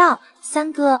我不要，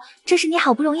三哥，这是你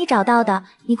好不容易找到的，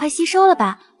你快吸收了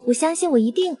吧，我相信我一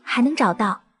定还能找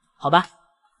到。好吧，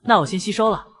那我先吸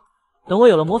收了。等我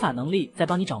有了魔法能力，再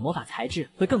帮你找魔法材质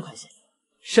会更快些。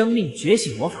生命觉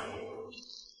醒魔法。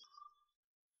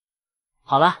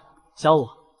好了，小舞，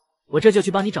我这就去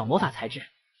帮你找魔法材质。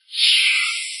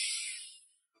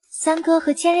三哥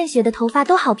和千仞雪的头发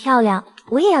都好漂亮，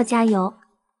我也要加油。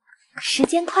时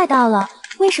间快到了，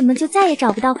为什么就再也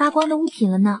找不到发光的物品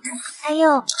了呢？哎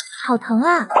呦，好疼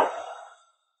啊！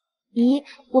咦，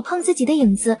我碰自己的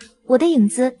影子，我的影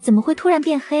子怎么会突然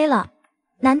变黑了？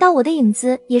难道我的影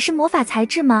子也是魔法材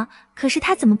质吗？可是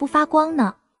它怎么不发光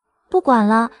呢？不管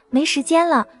了，没时间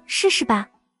了，试试吧。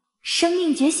生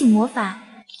命觉醒魔法。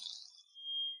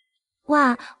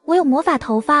哇，我有魔法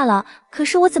头发了，可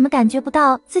是我怎么感觉不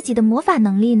到自己的魔法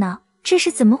能力呢？这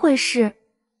是怎么回事？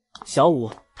小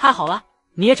舞，太好了，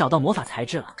你也找到魔法材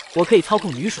质了，我可以操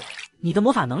控雨水。你的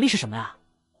魔法能力是什么呀？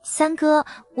三哥，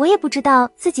我也不知道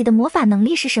自己的魔法能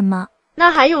力是什么。那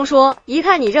还用说，一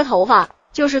看你这头发，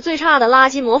就是最差的垃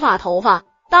圾魔法头发，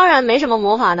当然没什么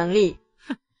魔法能力。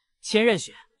哼，千仞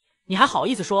雪，你还好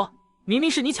意思说？明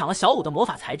明是你抢了小舞的魔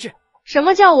法材质。什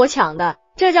么叫我抢的？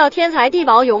这叫天才地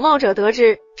宝有貌者得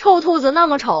之。臭兔子那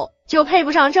么丑，就配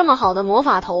不上这么好的魔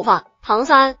法头发。唐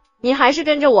三，你还是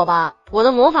跟着我吧，我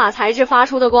的魔法材质发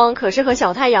出的光可是和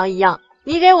小太阳一样，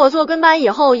你给我做跟班以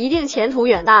后一定前途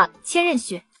远大。千仞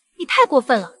雪，你太过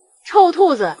分了！臭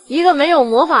兔子，一个没有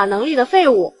魔法能力的废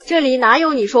物，这里哪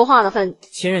有你说话的份？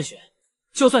千仞雪，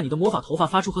就算你的魔法头发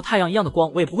发出和太阳一样的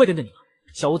光，我也不会跟着你了。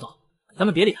小舞走，咱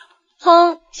们别理他。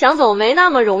哼，想走没那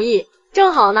么容易，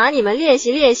正好拿你们练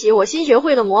习练习我新学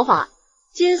会的魔法——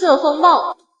金色风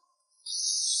暴。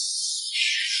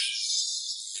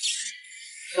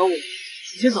小舞，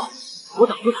你先走，我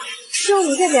挡住他。就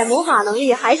你这点魔法能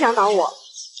力，还想挡我？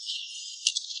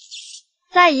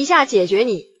再一下解决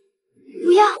你！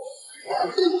不要！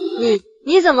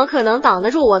你怎么可能挡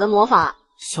得住我的魔法？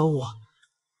小舞，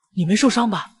你没受伤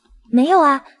吧？没有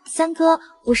啊，三哥，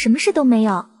我什么事都没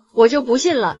有。我就不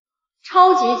信了！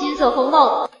超级金色风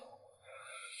暴，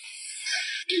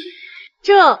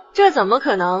这怎么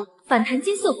可能？反弹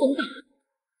金色风暴！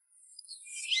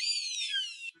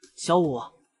小舞，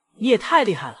你也太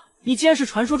厉害了！你竟然是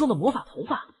传说中的魔法头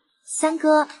发！三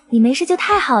哥，你没事就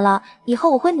太好了，以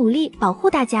后我会努力保护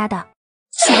大家的。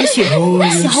小雪、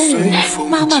小舞，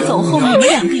妈妈走后，你们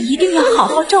两个一定要好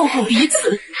好照顾彼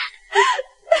此。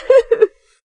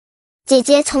姐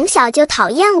姐从小就讨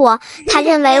厌我，她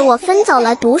认为我分走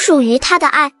了独属于她的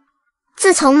爱。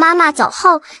自从妈妈走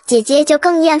后，姐姐就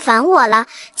更厌烦我了。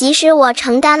即使我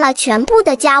承担了全部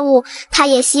的家务，她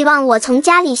也希望我从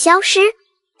家里消失。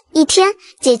一天，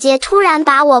姐姐突然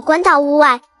把我关到屋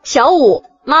外。小舞，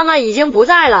妈妈已经不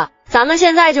在了，咱们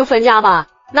现在就分家吧。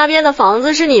那边的房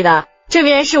子是你的，这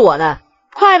边是我的，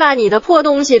快把你的破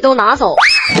东西都拿走。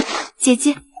姐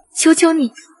姐，求求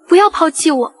你，不要抛弃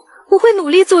我，我会努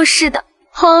力做事的。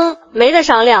哼，没得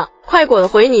商量，快滚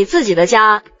回你自己的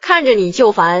家，看着你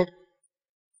就烦。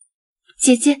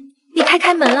姐姐，你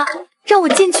开门了，让我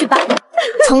进去吧。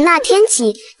从那天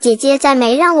起，姐姐再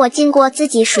没让我进过自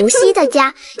己熟悉的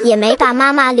家，也没把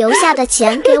妈妈留下的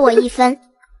钱给我一分。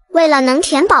为了能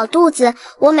填饱肚子，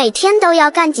我每天都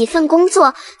要干几份工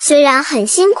作，虽然很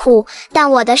辛苦，但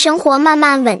我的生活慢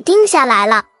慢稳定下来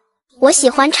了。我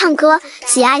喜欢唱歌，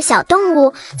喜爱小动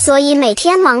物，所以每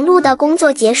天忙碌的工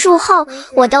作结束后，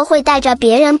我都会带着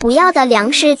别人不要的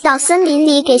粮食到森林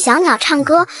里给小鸟唱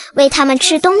歌，喂它们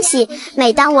吃东西。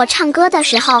每当我唱歌的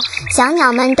时候，小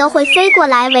鸟们都会飞过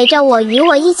来围着我，与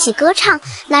我一起歌唱，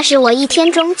那是我一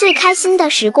天中最开心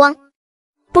的时光。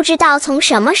不知道从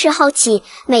什么时候起，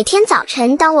每天早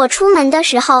晨当我出门的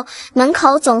时候，门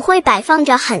口总会摆放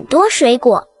着很多水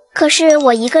果，可是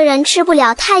我一个人吃不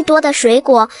了太多的水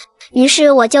果，于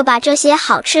是我就把这些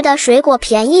好吃的水果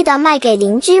便宜的卖给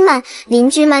邻居们，邻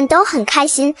居们都很开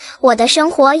心，我的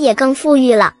生活也更富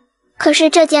裕了。可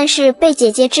是这件事被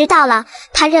姐姐知道了，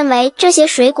她认为这些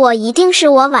水果一定是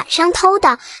我晚上偷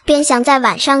的，便想在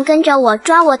晚上跟着我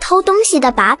抓我偷东西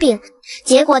的把柄。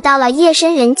结果到了夜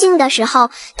深人静的时候，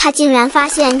她竟然发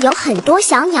现有很多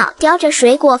小鸟叼着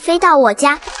水果飞到我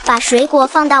家，把水果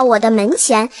放到我的门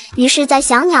前。于是在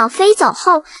小鸟飞走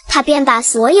后，她便把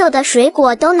所有的水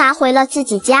果都拿回了自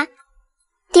己家。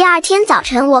第二天早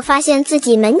晨，我发现自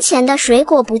己门前的水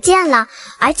果不见了，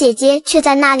而姐姐却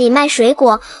在那里卖水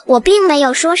果。我并没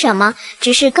有说什么，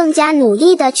只是更加努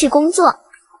力地去工作。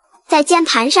在键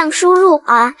盘上输入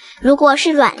R，如果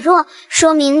是软弱，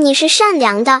说明你是善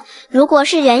良的；如果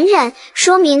是忍忍，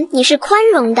说明你是宽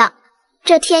容的。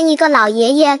这天，一个老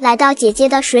爷爷来到姐姐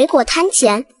的水果摊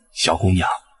前。小姑娘，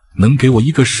能给我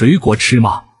一个水果吃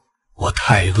吗？我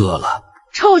太饿了。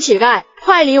臭乞丐，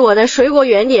快离我的水果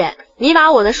远点！你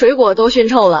把我的水果都熏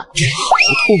臭了。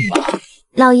好痛啊！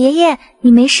老爷爷，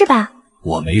你没事吧？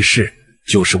我没事，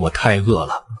就是我太饿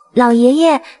了。老爷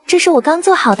爷，这是我刚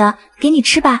做好的，给你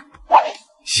吃吧。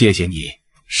谢谢你，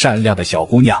善良的小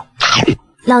姑娘。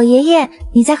老爷爷，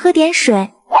你再喝点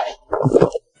水。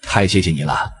太谢谢你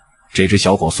了，这只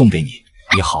小狗送给你，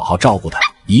你好好照顾它，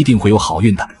一定会有好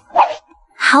运的。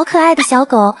好可爱的小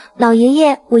狗，老爷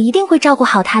爷，我一定会照顾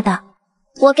好它的。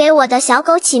我给我的小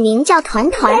狗起名叫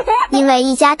团团，因为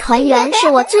一家团圆是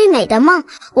我最美的梦。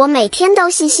我每天都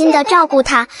细心地照顾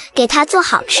它，给它做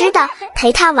好吃的，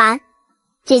陪它玩。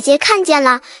姐姐看见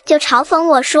了，就嘲讽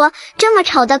我说，这么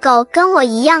丑的狗跟我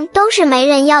一样，都是没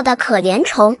人要的可怜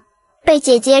虫。被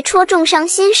姐姐戳中伤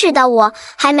心事的我，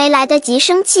还没来得及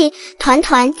生气，团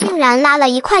团竟然拉了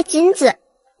一块金子。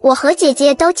我和姐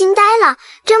姐都惊呆了，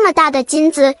这么大的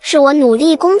金子是我努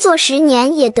力工作10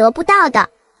年也得不到的。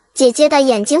姐姐的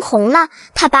眼睛红了，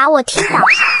她把我踢倒，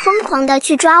疯狂地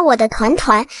去抓我的团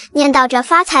团，念叨着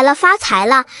发财了发财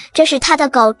了，这是她的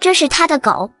狗，这是她的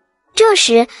狗。这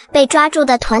时被抓住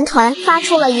的团团发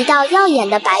出了一道耀眼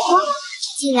的白光，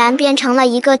竟然变成了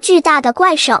一个巨大的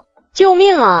怪兽。救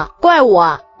命啊，怪物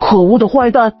啊！可恶的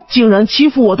坏蛋，竟然欺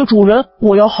负我的主人，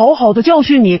我要好好的教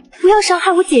训你！不要伤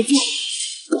害我姐姐。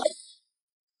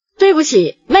对不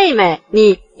起，妹妹，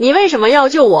你为什么要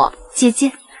救我？姐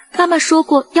姐，妈妈说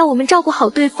过要我们照顾好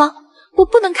对方，我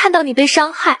不能看到你被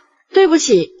伤害。对不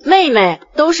起，妹妹，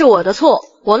都是我的错，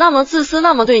我那么自私，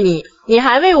那么对你，你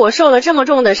还为我受了这么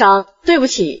重的伤，对不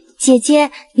起。姐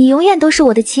姐，你永远都是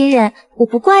我的亲人，我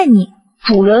不怪你。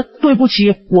主人，对不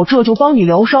起，我这就帮你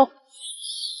疗伤。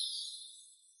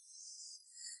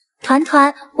团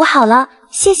团，我好了，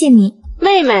谢谢你。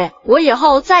妹妹，我以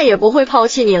后再也不会抛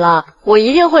弃你了，我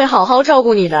一定会好好照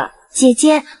顾你的。姐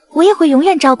姐，我也会永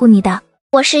远照顾你的。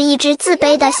我是一只自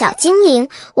卑的小精灵，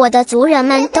我的族人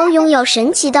们都拥有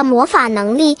神奇的魔法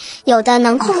能力，有的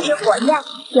能控制火焰，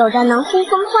有的能呼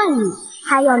风唤雨，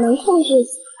还有能控制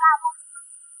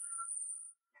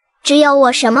只有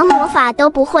我什么魔法都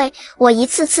不会，我一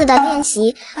次次的练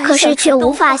习，可是却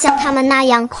无法像他们那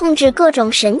样控制各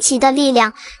种神奇的力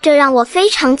量，这让我非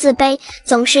常自卑，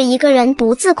总是一个人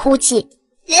独自哭泣。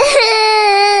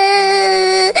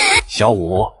小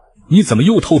舞，你怎么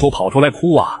又偷偷跑出来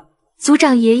哭啊？族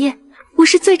长爷爷，我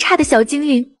是最差的小精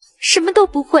灵，什么都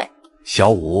不会。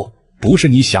小舞，不是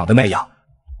你想的那样，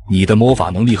你的魔法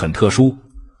能力很特殊，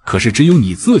可是只有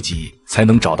你自己才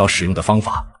能找到使用的方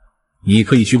法。你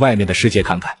可以去外面的世界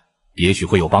看看，也许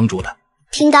会有帮助的。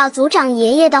听到族长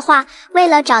爷爷的话，为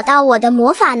了找到我的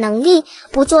魔法能力，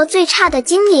不做最差的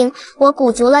精灵，我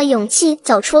鼓足了勇气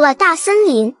走出了大森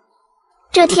林。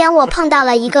这天我碰到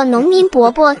了一个农民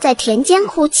伯伯在田间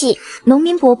哭泣。农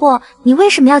民伯伯，你为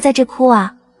什么要在这哭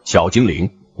啊？小精灵，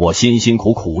我辛辛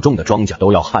苦苦种的庄稼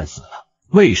都要旱死了，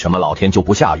为什么老天就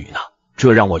不下雨呢？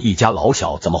这让我一家老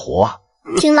小怎么活啊？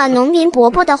听了农民伯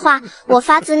伯的话，我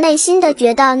发自内心的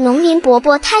觉得农民伯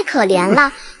伯太可怜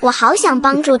了，我好想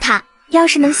帮助他。要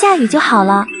是能下雨就好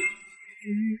了。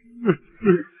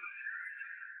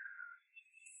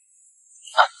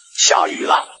下雨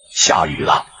了，下雨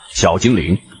了！小精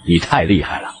灵，你太厉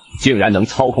害了，竟然能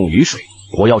操控雨水！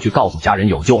我要去告诉家人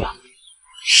有救了。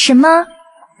什么？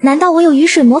难道我有雨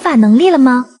水魔法能力了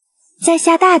吗？再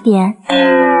下大点。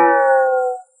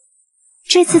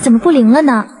这次怎么不灵了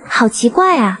呢？好奇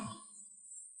怪啊！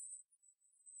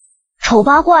丑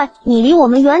八怪，你离我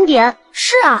们远点！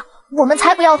是啊，我们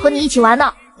才不要和你一起玩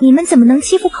呢！你们怎么能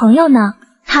欺负朋友呢？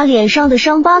他脸上的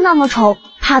伤疤那么丑，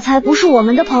他才不是我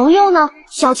们的朋友呢！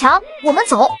小强，我们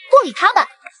走，不理他们。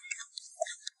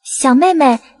小妹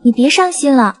妹，你别伤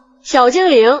心了。小精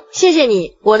灵，谢谢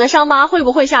你，我的伤疤会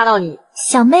不会吓到你？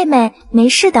小妹妹，没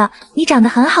事的，你长得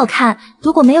很好看，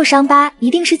如果没有伤疤，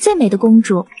一定是最美的公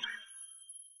主。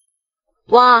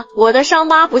哇，我的伤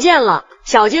疤不见了！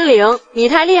小精灵，你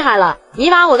太厉害了，你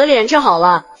把我的脸治好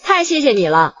了，太谢谢你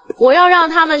了！我要让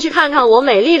他们去看看我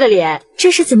美丽的脸。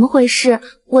这是怎么回事？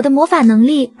我的魔法能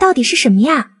力到底是什么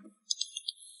呀？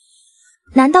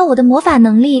难道我的魔法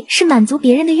能力是满足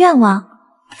别人的愿望？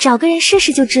找个人试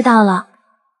试就知道了。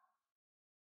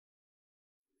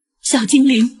小精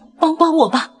灵，帮帮我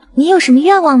吧！你有什么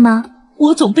愿望吗？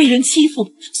我总被人欺负，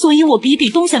所以我比比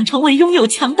东想成为拥有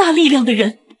强大力量的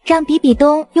人。让比比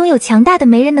东拥有强大的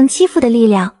没人能欺负的力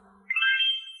量。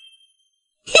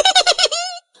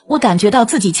我感觉到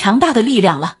自己强大的力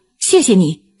量了，谢谢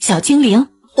你，小精灵。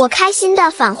我开心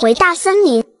地返回大森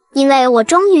林，因为我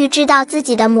终于知道自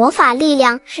己的魔法力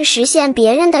量是实现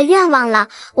别人的愿望了，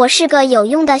我是个有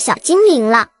用的小精灵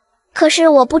了。可是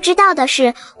我不知道的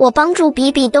是，我帮助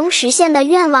比比东实现的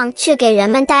愿望却给人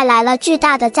们带来了巨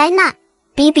大的灾难。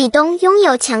比比东拥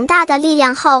有强大的力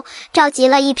量后，召集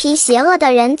了一批邪恶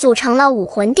的人，组成了武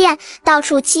魂殿，到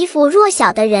处欺负弱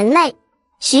小的人类。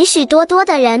许许多多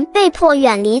的人被迫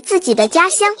远离自己的家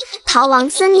乡，逃往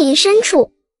森林深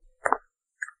处。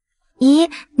咦，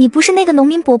你不是那个农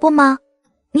民伯伯吗？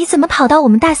你怎么跑到我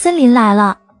们大森林来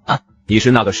了？你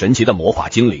是那个神奇的魔法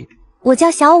精灵。我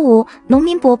叫小舞，农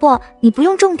民伯伯，你不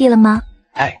用种地了吗？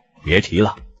别提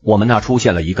了，我们那出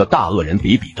现了一个大恶人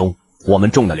比比东。我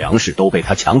们种的粮食都被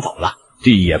他抢走了，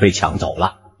地也被抢走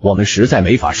了，我们实在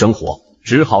没法生活，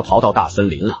只好逃到大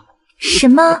森林了。什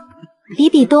么？比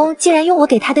比东竟然用我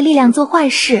给他的力量做坏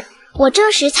事？我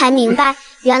这时才明白，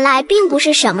原来并不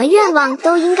是什么愿望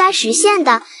都应该实现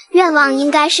的，愿望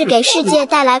应该是给世界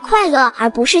带来快乐，而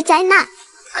不是灾难。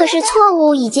可是错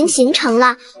误已经形成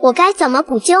了，我该怎么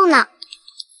补救呢？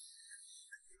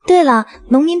对了，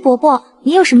农民伯伯，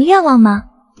你有什么愿望吗？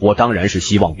我当然是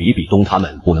希望比比东他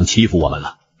们不能欺负我们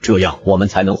了，这样我们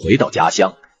才能回到家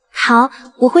乡。好，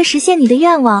我会实现你的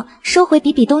愿望，收回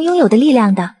比比东拥有的力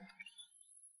量的。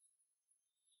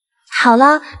好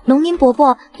了，农民伯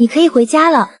伯，你可以回家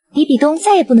了，比比东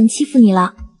再也不能欺负你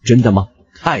了。真的吗？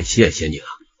太谢谢你了，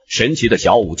神奇的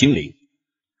小舞精灵。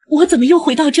我怎么又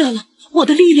回到这了？我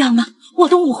的力量呢？我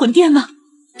的武魂殿呢？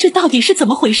这到底是怎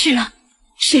么回事啊？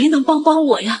谁能帮帮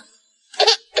我呀？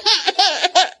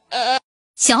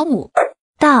小舞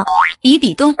到，比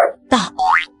比东到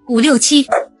，567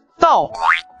到，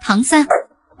唐三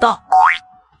到，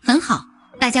很好，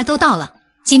大家都到了。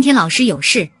今天老师有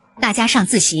事，大家上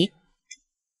自习。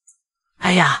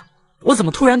哎呀，我怎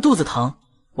么突然肚子疼？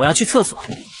我要去厕所。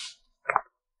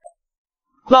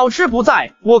老师不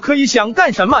在，我可以想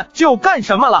干什么就干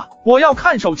什么了。我要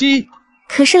看手机。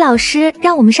可是老师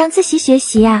让我们上自习学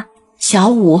习呀。小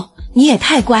舞，你也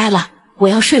太乖了，我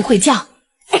要睡会觉。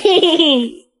嘿嘿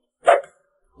嘿。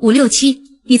567，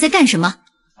你在干什么？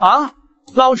啊，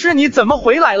老师你怎么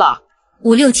回来了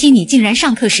？567，你竟然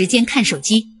上课时间看手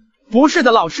机？不是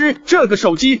的，老师，这个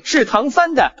手机是唐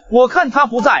三的，我看他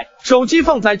不在，手机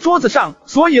放在桌子上，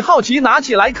所以好奇拿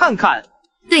起来看看。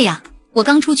对呀，我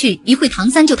刚出去一会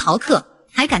唐三就逃课，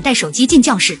还敢带手机进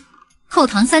教室，扣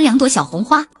唐三2朵小红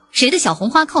花，谁的小红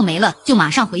花扣没了就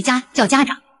马上回家叫家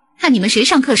长。看你们谁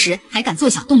上课时还敢做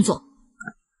小动作。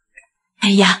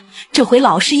哎呀，这回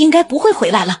老师应该不会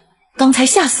回来了，刚才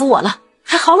吓死我了，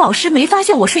还好老师没发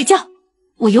现我睡觉。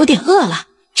我有点饿了，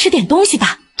吃点东西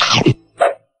吧。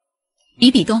比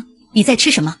比东，你在吃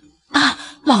什么？啊，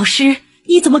老师，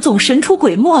你怎么总神出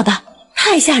鬼没的？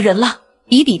太吓人了。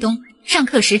比比东，上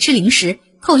课时吃零食，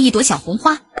扣1朵小红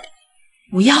花。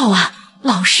不要啊，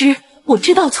老师，我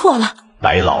知道错了。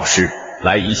来，老师，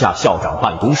来一下校长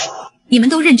办公室。你们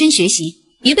都认真学习，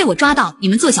别被我抓到你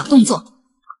们做小动作。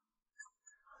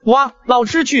哇，老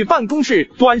师去办公室，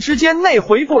短时间内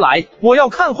回不来，我要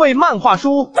看会漫画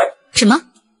书。什么？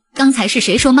刚才是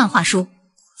谁说漫画书？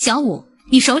小舞，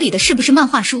你手里的是不是漫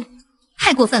画书？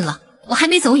太过分了，我还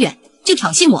没走远就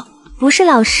挑衅我。不是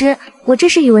老师，我这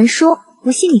是语文书，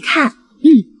不信你看。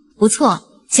不错，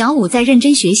小舞在认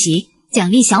真学习，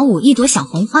奖励小舞1朵小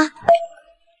红花。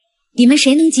你们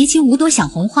谁能集齐5朵小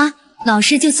红花，老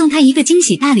师就送他一个惊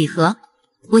喜大礼盒。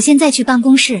我现在去办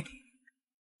公室。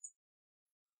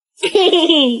嘿嘿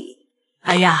嘿。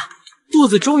哎呀，肚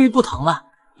子终于不疼了，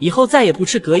以后再也不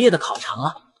吃隔夜的烤肠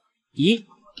了。咦，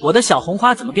我的小红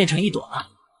花怎么变成1朵了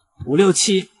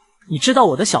？567，你知道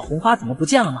我的小红花怎么不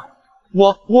见了吗？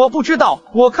我不知道，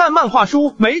我看漫画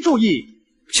书没注意。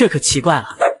这可奇怪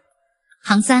了。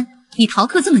唐三，你逃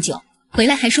课这么久，回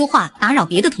来还说话打扰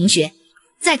别的同学，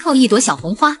再扣1朵小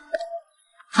红花。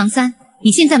唐三，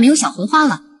你现在没有小红花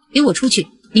了，给我出去，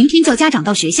明天叫家长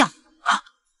到学校。啊，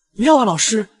不要啊，老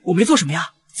师，我没做什么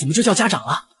呀，怎么就叫家长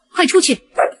了？快出去！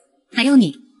还有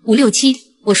你，567，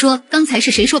我说刚才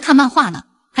是谁说看漫画呢？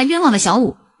还冤枉了小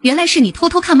舞，原来是你偷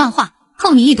偷看漫画，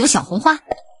扣你1朵小红花。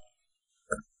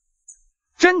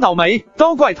真倒霉，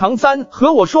都怪唐三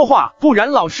和我说话，不然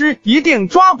老师一定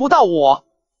抓不到我。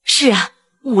是啊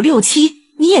，567，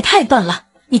你也太笨了，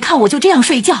你看我就这样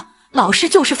睡觉，老师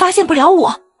就是发现不了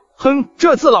我。哼，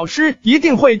这次老师一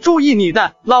定会注意你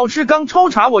的，老师刚抽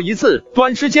查我一次，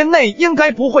短时间内应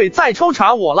该不会再抽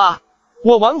查我了。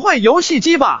我玩会游戏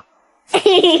机吧。嘿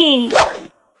嘿嘿。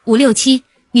567，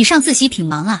你上自习挺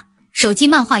忙啊，手机、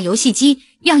漫画、游戏机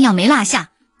样样没落下，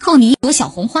扣你1朵小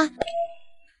红花。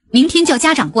明天叫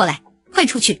家长过来，快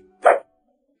出去！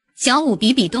小舞、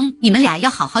比比东，你们俩要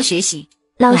好好学习。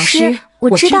老师，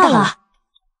我知道了。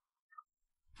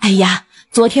哎呀，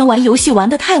昨天玩游戏玩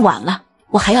得太晚了，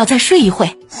我还要再睡一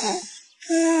会。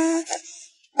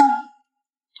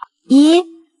咦，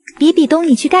比比东，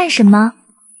你去干什么？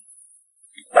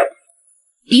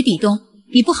比比东，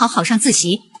你不好好上自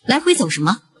习，来回走什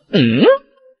么？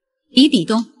比比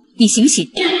东，你醒醒！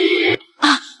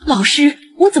啊，老师，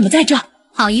我怎么在这？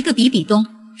好一个比比东，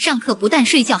上课不但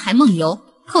睡觉还梦游，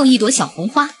扣1朵小红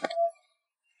花。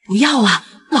不要啊，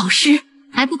老师，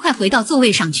还不快回到座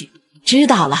位上去！知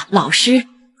道了，老师。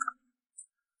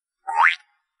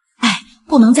哎，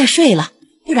不能再睡了，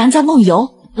不然再梦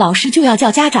游，老师就要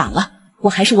叫家长了。我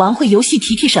还是玩会游戏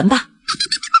提提神吧。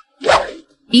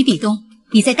比比东，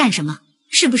你在干什么？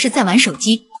是不是在玩手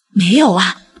机？没有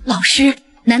啊，老师。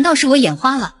难道是我眼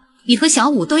花了？你和小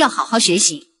舞都要好好学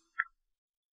习。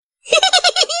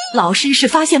老师是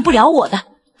发现不了我的，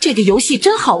这个游戏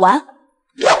真好玩。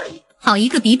好一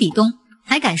个比比东，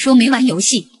还敢说没玩游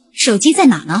戏，手机在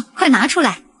哪呢？快拿出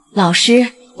来！老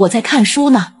师，我在看书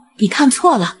呢，你看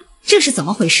错了。这是怎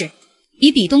么回事？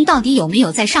比比东到底有没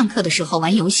有在上课的时候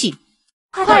玩游戏？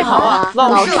快跑啊！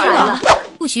老师来了！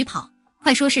不许跑！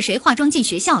快说是谁化妆进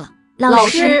学校了？老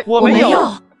师，我没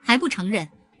有。还不承认？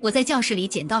我在教室里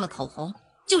捡到了口红，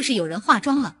就是有人化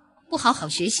妆了，不好好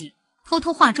学习，偷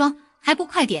偷化妆，还不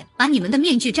快点把你们的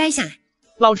面具摘下来！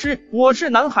老师，我是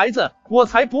男孩子，我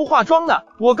才不化妆呢。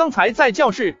我刚才在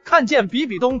教室看见比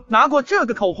比东拿过这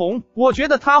个口红，我觉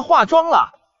得他化妆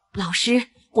了。老师，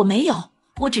我没有，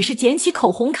我只是捡起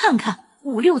口红看看。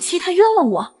567他冤枉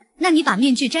我。那你把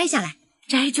面具摘下来。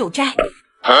摘就摘。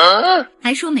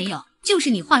还说没有，就是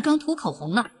你化妆涂口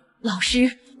红了。老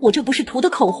师，我这不是涂的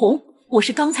口红，我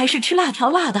是刚才是吃辣条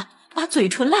辣的，把嘴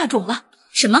唇辣肿了。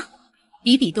什么？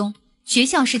比比东，学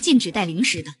校是禁止带零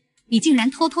食的，你竟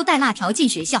然偷偷带辣条进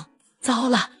学校！糟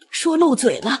了，说漏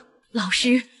嘴了。老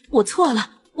师，我错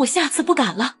了，我下次不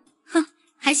敢了。哼，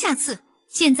还下次？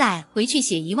现在回去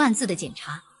写1万字的检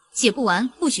查，写不完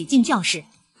不许进教室。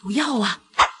不要啊！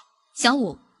小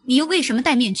舞，你又为什么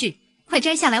戴面具？快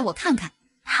摘下来我看看。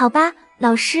好吧，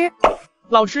老师。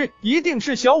老师，一定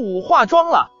是小舞化妆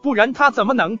了，不然她怎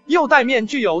么能又戴面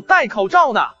具又戴口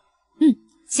罩呢？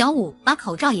小舞，把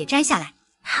口罩也摘下来。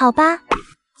好吧。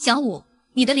小舞，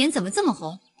你的脸怎么这么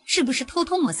红？是不是偷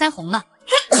偷抹腮红了？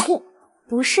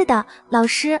不是的，老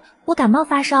师，我感冒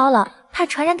发烧了，怕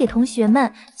传染给同学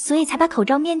们，所以才把口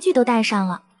罩面具都戴上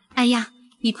了。哎呀，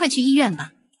你快去医院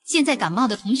吧，现在感冒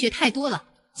的同学太多了，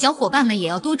小伙伴们也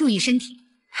要多注意身体。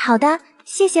好的，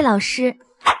谢谢老师。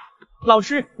老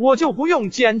师，我就不用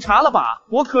检查了吧？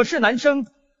我可是男生。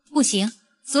不行，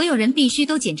所有人必须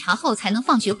都检查后才能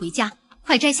放学回家。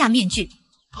快摘下面具。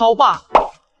好吧。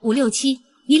567，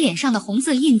你脸上的红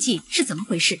色印记是怎么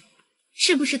回事？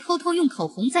是不是偷偷用口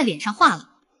红在脸上画了？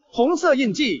红色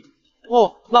印记？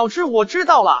哦，老师，我知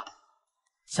道了。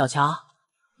小乔，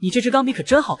你这支钢笔可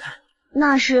真好看。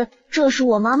这是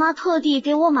我妈妈特地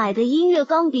给我买的音乐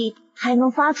钢笔，还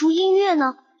能发出音乐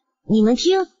呢。你们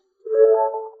听。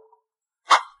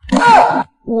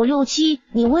567，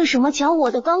你为什么抢我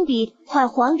的钢笔？快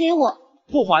还给我！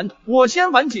不还，我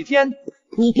先玩几天。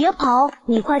你别跑，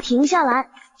你快停下来！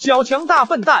小强大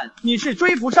笨蛋，你是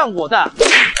追不上我的。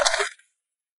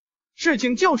事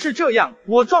情就是这样，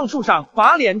我撞树上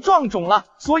把脸撞肿了，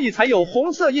所以才有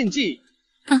红色印记。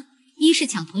哼，一是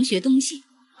抢同学东西，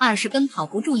二是奔跑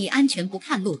不注意安全不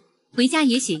看路，回家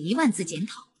也写1万字检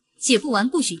讨，写不完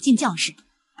不许进教室。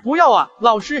不要啊，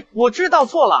老师，我知道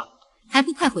错了。还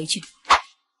不快回去！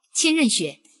千仞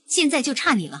雪，现在就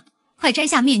差你了，快摘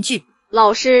下面具。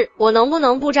老师，我能不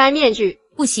能不摘面具？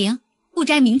不行，不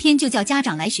摘明天就叫家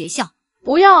长来学校。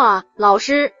不要啊，老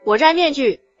师，我摘面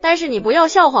具，但是你不要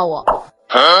笑话我。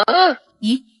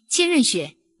咦，千仞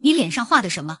雪，你脸上画的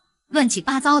什么？乱七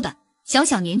八糟的，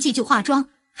小年纪就化妆，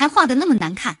还画得那么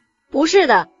难看。不是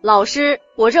的，老师，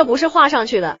我这不是画上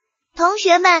去的。同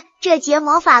学们，这节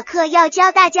魔法课要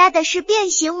教大家的是变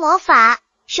形魔法。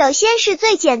首先是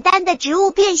最简单的植物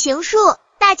变形术，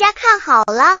大家看好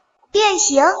了，变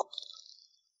形。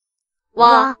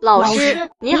哇，老师，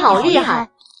你好厉害！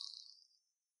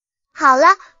好了，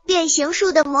变形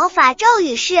术的魔法咒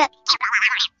语是……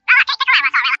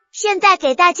现在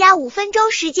给大家5分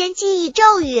钟时间记忆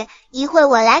咒语，一会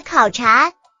我来考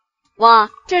察。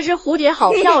哇，这只蝴蝶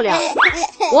好漂亮，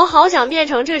我好想变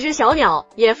成这只小鸟，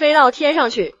也飞到天上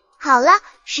去。好了，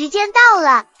时间到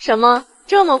了。什么？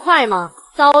这么快吗？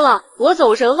糟了，我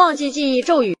走神忘记记忆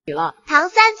咒语了。唐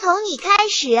三，从你开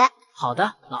始。好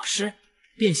的，老师，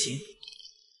变形。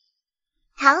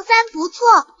唐三不错。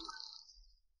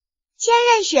千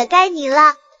仞雪该你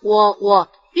了。我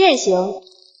变形。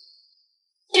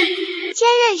千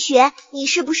仞雪，你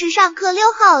是不是上课溜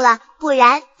号了？不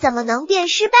然怎么能变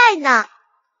失败呢？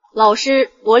老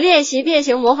师，我练习变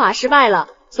形魔法失败了，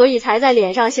所以才在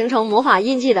脸上形成魔法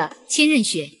印记的。千仞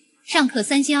雪，上课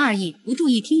3心2意，不注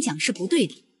意听讲是不对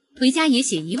的，回家也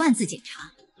写1万字检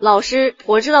查。老师，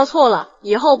我知道错了，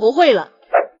以后不会了。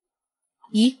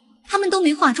咦，他们都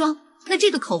没化妆，那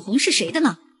这个口红是谁的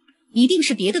呢？一定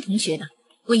是别的同学的，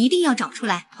我一定要找出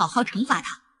来，好好惩罚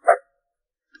他。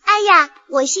哎呀，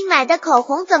我新买的口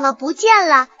红怎么不见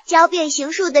了？教变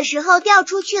形术的时候掉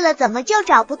出去了，怎么就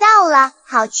找不到了？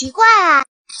好奇怪啊！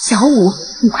小舞，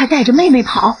你快带着妹妹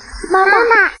跑！妈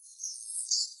妈！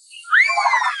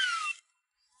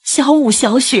小舞、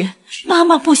小雪，妈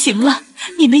妈不行了，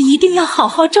你们一定要好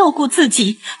好照顾自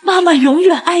己，妈妈永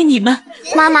远爱你们。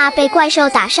妈妈被怪兽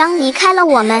打伤离开了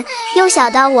我们，幼小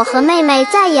的我和妹妹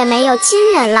再也没有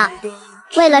亲人了。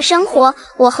为了生活，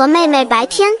我和妹妹白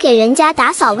天给人家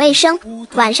打扫卫生，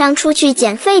晚上出去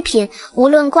捡废品，无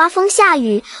论刮风下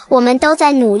雨，我们都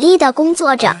在努力地工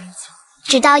作着。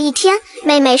直到一天，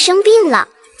妹妹生病了。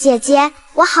姐姐，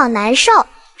我好难受，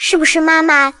是不是妈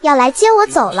妈要来接我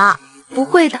走了？不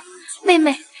会的，妹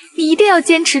妹，你一定要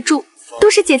坚持住，都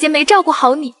是姐姐没照顾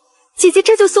好你，姐姐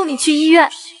这就送你去医院。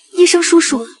医生叔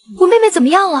叔，我妹妹怎么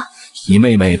样了？你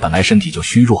妹妹本来身体就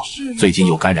虚弱，最近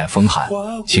又感染风寒，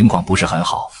情况不是很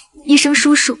好。医生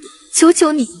叔叔，求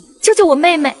求你，救救我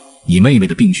妹妹！你妹妹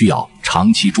的病需要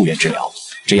长期住院治疗，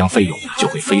这样费用就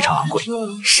会非常昂贵。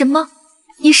什么？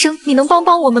医生，你能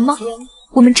帮我们吗？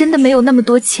我们真的没有那么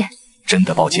多钱。真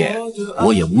的抱歉，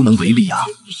我也无能为力啊。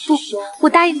不，我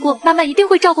答应过，妈妈一定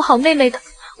会照顾好妹妹的。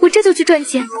我这就去赚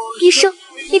钱。医生，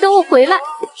你等我回来。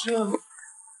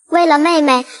为了妹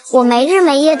妹，我没日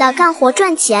没夜的干活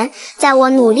赚钱。在我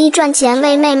努力赚钱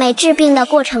为妹妹治病的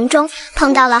过程中，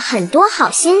碰到了很多好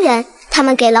心人，他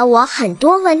们给了我很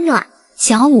多温暖。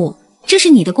小舞，这是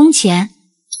你的工钱。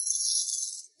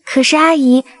可是阿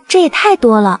姨，这也太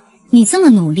多了。你这么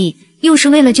努力，又是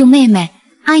为了救妹妹，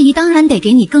阿姨当然得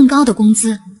给你更高的工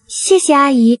资。谢谢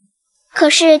阿姨。可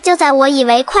是就在我以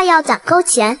为快要攒够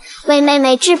钱为妹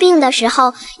妹治病的时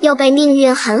候，又被命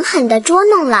运狠狠地捉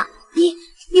弄了。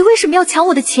你为什么要抢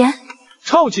我的钱？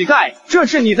臭乞丐，这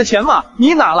是你的钱吗？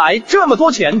你哪来这么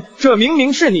多钱？这明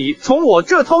明是你从我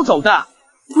这偷走的。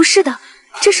不是的，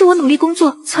这是我努力工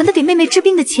作存的给妹妹治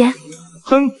病的钱。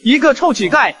哼，一个臭乞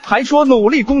丐还说努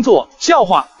力工作，笑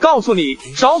话！告诉你，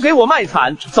少给我卖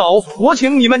惨，走，我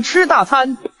请你们吃大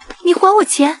餐。你还我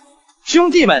钱！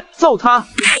兄弟们，揍他！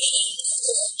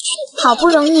好不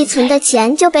容易存的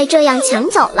钱就被这样抢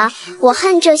走了，我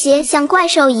恨这些像怪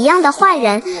兽一样的坏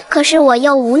人，可是我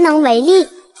又无能为力。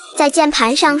在键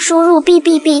盘上输入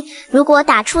BBB， 如果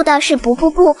打出的是不，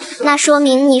那说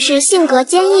明你是性格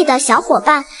坚毅的小伙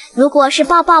伴；如果是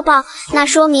抱，那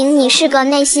说明你是个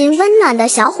内心温暖的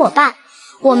小伙伴。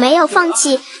我没有放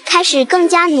弃，开始更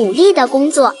加努力的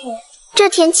工作。这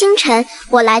天清晨，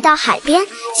我来到海边，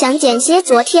想捡些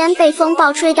昨天被风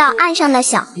暴吹到岸上的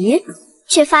小鱼，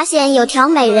却发现有条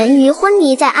美人鱼昏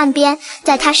迷在岸边，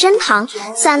在它身旁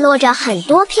散落着很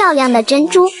多漂亮的珍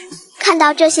珠。看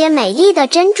到这些美丽的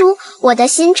珍珠，我的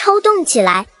心抽动起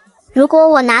来。如果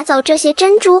我拿走这些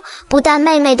珍珠，不但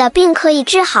妹妹的病可以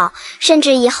治好，甚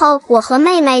至以后我和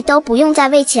妹妹都不用再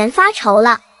为钱发愁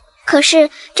了。可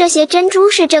是这些珍珠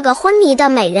是这个昏迷的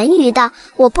美人鱼的，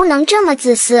我不能这么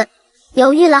自私。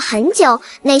犹豫了很久，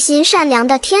内心善良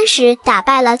的天使打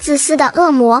败了自私的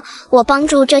恶魔，我帮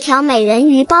助这条美人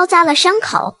鱼包扎了伤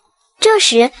口。这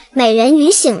时美人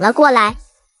鱼醒了过来。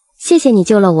谢谢你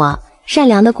救了我，善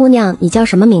良的姑娘，你叫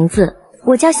什么名字？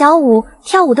我叫小舞，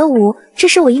跳舞的舞，这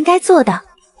是我应该做的。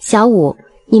小舞，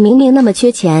你明明那么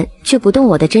缺钱，却不动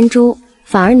我的珍珠，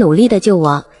反而努力的救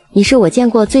我，你是我见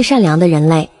过最善良的人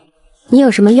类。你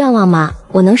有什么愿望吗？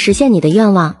我能实现你的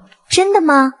愿望。真的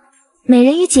吗？美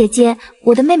人鱼姐姐，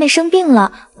我的妹妹生病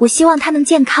了，我希望她能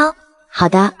健康。好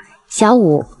的，小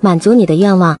舞，满足你的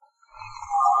愿望。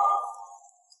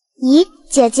咦，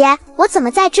姐姐，我怎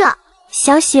么在这？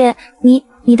小雪，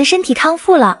你的身体康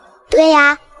复了？对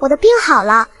呀，我的病好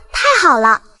了，太好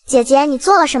了！姐姐，你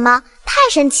做了什么？太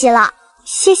神奇了！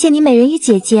谢谢你，美人鱼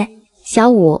姐姐。小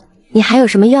舞，你还有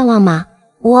什么愿望吗？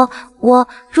我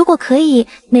如果可以，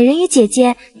美人鱼姐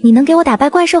姐，你能给我打败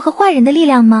怪兽和坏人的力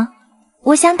量吗？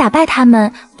我想打败他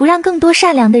们，不让更多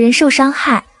善良的人受伤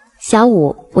害。小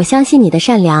舞，我相信你的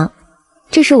善良，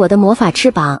这是我的魔法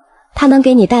翅膀，它能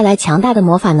给你带来强大的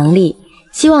魔法能力，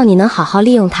希望你能好好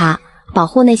利用它，保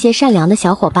护那些善良的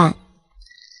小伙伴。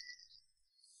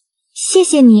谢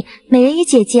谢你，美人鱼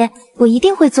姐姐，我一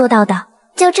定会做到的。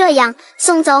就这样，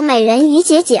送走美人鱼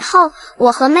姐姐后，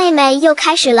我和妹妹又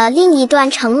开始了另一段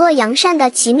惩恶扬善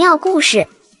的奇妙故事。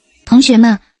同学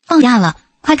们，放假了，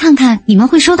快看看你们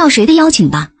会收到谁的邀请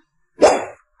吧。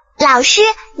老师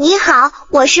你好，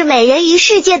我是美人鱼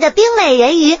世界的冰美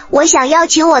人鱼，我想邀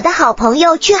请我的好朋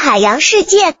友去海洋世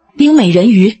界。冰美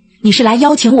人鱼，你是来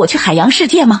邀请我去海洋世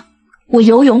界吗？我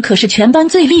游泳可是全班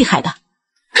最厉害的。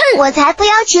哼，我才不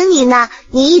邀请你呢，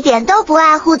你一点都不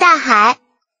爱护大海。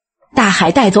大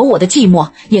海带走我的寂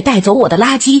寞，也带走我的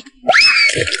垃圾。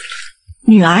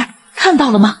女儿，看到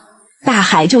了吗？大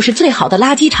海就是最好的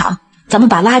垃圾场，咱们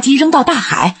把垃圾扔到大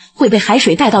海，会被海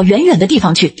水带到远远的地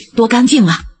方去，多干净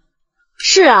啊！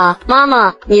是啊，妈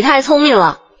妈，你太聪明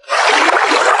了。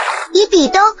比比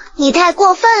东，你太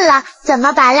过分了，怎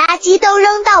么把垃圾都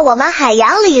扔到我们海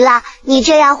洋里了？你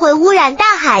这样会污染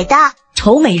大海的。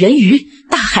丑美人鱼，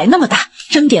大海那么大，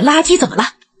扔点垃圾怎么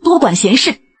了？多管闲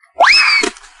事。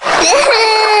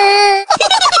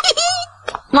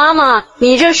妈妈，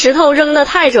你这石头扔得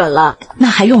太准了。那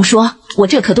还用说，我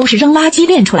这可都是扔垃圾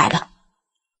练出来的。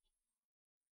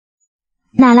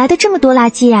哪来的这么多垃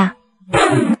圾呀？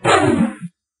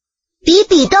比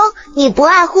比东，你不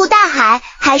爱护大海，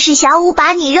还是小舞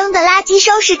把你扔的垃圾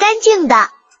收拾干净的？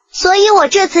所以我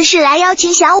这次是来邀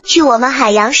请小舞去我们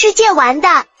海洋世界玩的。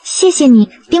谢谢你，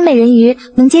冰美人鱼，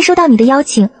能接收到你的邀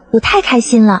请，我太开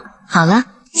心了。好了，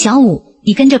小舞，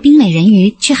你跟着冰美人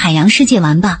鱼去海洋世界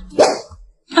玩吧。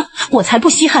我才不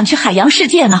稀罕去海洋世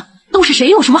界呢，都是谁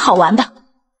有什么好玩的？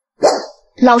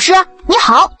老师你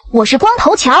好，我是光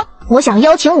头强，我想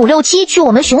邀请567去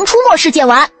我们熊出没世界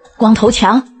玩。光头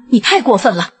强，你太过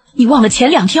分了！你忘了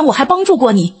前2天我还帮助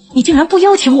过你，你竟然不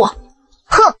邀请我！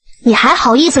哼，你还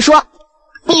好意思说？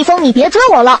蜜蜂，你别追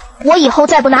我了，我以后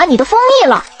再不拿你的蜂蜜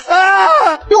了！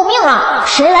救命啊！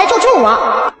谁来救救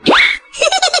我？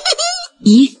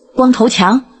咦，光头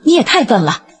强，你也太笨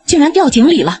了，竟然掉井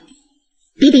里了！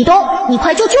比比东，你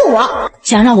快救救我！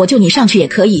想让我救你上去也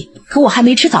可以，可我还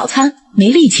没吃早餐，没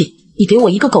力气。你给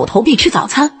我一个狗头币吃早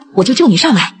餐，我就救你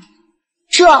上来。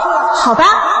这好吧，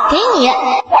给你。哎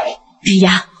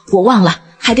呀，我忘了，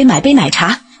还得买杯奶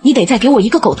茶，你得再给我一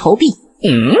个狗头币。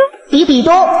比比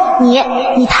东，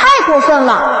你太过分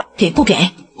了！给不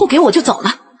给？不给我就走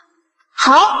了。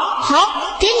好，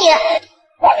给你。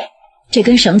这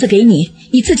根绳子给你，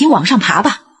你自己往上爬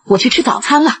吧。我去吃早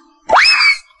餐了。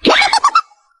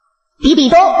比比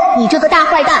东，你这个大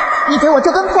坏蛋，你给我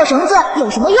这根破绳子有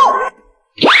什么用？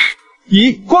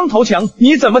咦，光头强，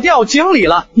你怎么掉井里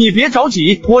了？你别着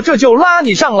急，我这就拉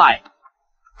你上来。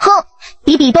哼，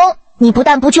比比东，你不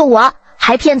但不救我，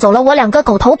还骗走了我2个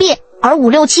狗头币，而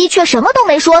567却什么都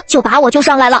没说就把我救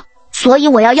上来了。所以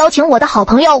我要邀请我的好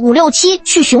朋友567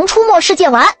去熊出没世界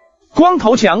玩。光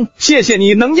头强，谢谢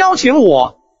你能邀请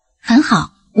我。很好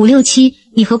，567，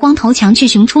你和光头强去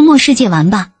熊出没世界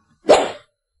玩吧。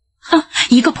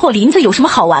一个破林子有什么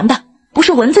好玩的？不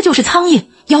是蚊子就是苍蝇，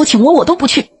邀请我都不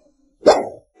去。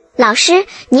老师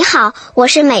你好，我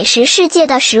是美食世界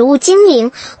的食物精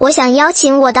灵，我想邀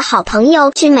请我的好朋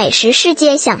友去美食世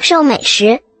界享受美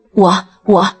食。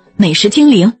我美食精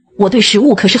灵，我对食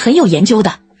物可是很有研究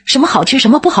的，什么好吃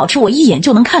什么不好吃我一眼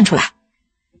就能看出来。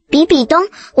比比东，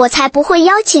我才不会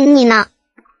邀请你呢。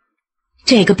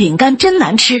这个饼干真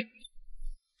难吃，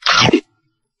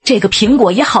这个苹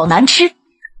果也好难吃。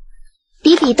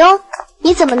比比东，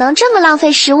你怎么能这么浪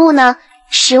费食物呢？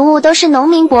食物都是农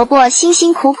民伯伯辛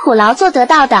辛苦苦劳作得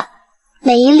到的，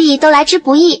每一粒都来之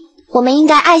不易，我们应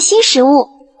该爱惜食物。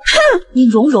哼，您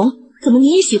蓉蓉，怎么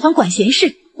你也喜欢管闲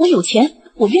事？我有钱，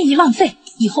我愿意浪费，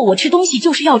以后我吃东西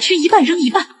就是要吃一半扔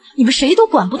一半，你们谁都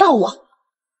管不到我。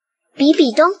比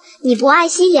比东，你不爱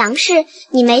惜粮食，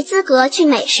你没资格去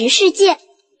美食世界。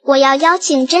我要邀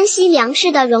请珍惜粮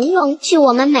食的蓉蓉去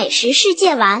我们美食世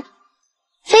界玩。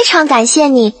非常感谢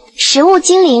你，食物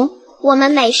精灵。我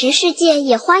们美食世界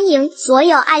也欢迎所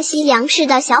有爱惜粮食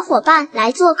的小伙伴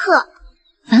来做客。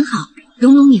很好，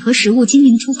蓉蓉，你和食物精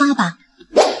灵出发吧。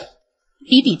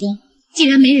比比东，既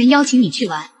然没人邀请你去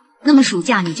玩，那么暑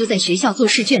假你就在学校做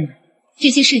试卷吧。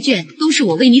这些试卷都是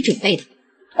我为你准备的。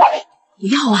不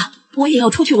要啊，我也要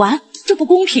出去玩，这不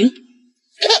公平。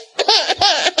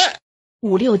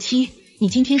567，你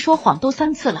今天说谎都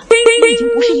3次了，你已经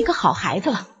不是一个好孩子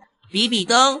了。比比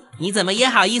东，你怎么也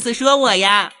好意思说我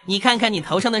呀？你看看你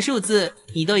头上的数字，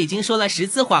你都已经说了10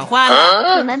次谎话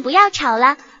了。你们不要吵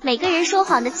了，每个人说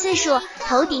谎的次数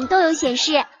头顶都有显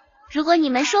示。如果你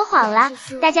们说谎了，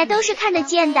大家都是看得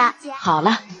见的。好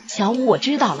了，小五，我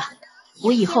知道了，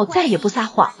我以后再也不撒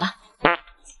谎了。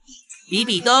比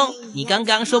比东，你刚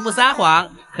刚说不撒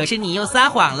谎，可是你又撒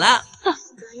谎了。哼，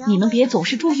你们别总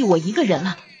是注意我一个人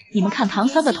了。你们看唐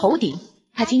三的头顶，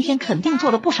他今天肯定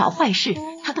做了不少坏事，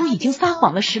他都已经撒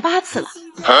谎了18次了。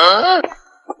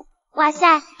哇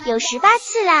塞，有18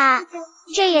次啦！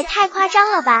这也太夸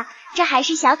张了吧？这还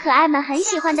是小可爱们很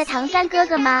喜欢的唐三哥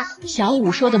哥吗？小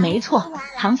五说的没错，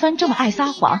唐三这么爱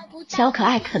撒谎，小可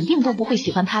爱肯定都不会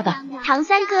喜欢他的。唐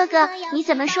三哥哥，你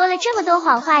怎么说了这么多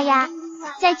谎话呀？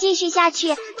再继续下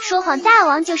去，说谎大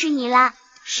王就是你了。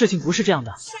事情不是这样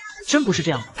的，真不是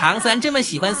这样的。唐三这么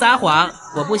喜欢撒谎，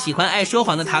我不喜欢爱说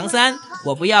谎的唐三，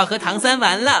我不要和唐三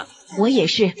玩了。我也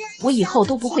是，我以后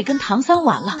都不会跟唐三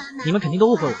玩了。你们肯定都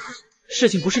误会我，事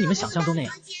情不是你们想象中那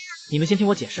样。你们先听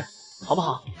我解释，好不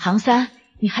好？唐三，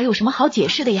你还有什么好解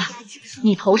释的呀？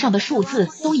你头上的数字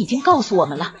都已经告诉我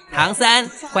们了。唐三，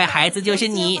坏孩子就是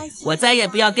你，我再也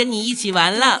不要跟你一起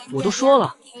玩了。我都说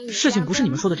了，事情不是你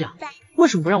们说的这样，为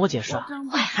什么不让我解释啊？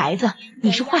坏孩子，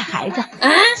你是坏孩子。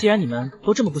既然你们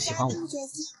都这么不喜欢我，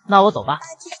那我走吧。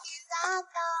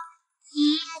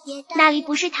那里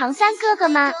不是唐三哥哥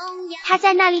吗？他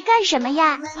在那里干什么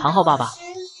呀？唐昊爸爸，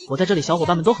我在这里，小伙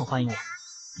伴们都很欢迎我，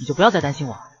你就不要再担心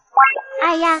我了。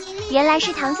哎呀，原来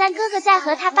是唐三哥哥在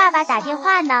和他爸爸打电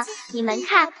话呢。你们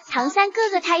看，唐三哥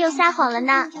哥他又撒谎了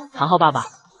呢。唐昊爸爸，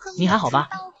你还好吧？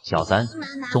小三，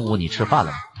中午你吃饭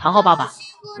了吗？唐昊爸爸，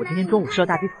我今天中午吃了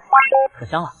大鸡腿，可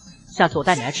香了，下次我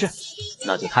带你来吃。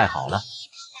那就太好了。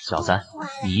小三，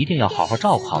你一定要好好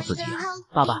照顾好自己啊。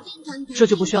爸爸，这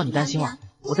就不需要你担心了，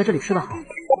我在这里吃得好，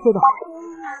睡得好，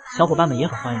小伙伴们也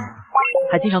很欢迎我，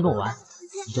还经常跟我玩，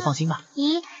你就放心吧。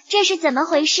咦，这是怎么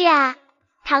回事啊？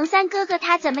唐三哥哥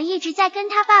他怎么一直在跟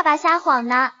他爸爸撒谎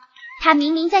呢？他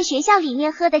明明在学校里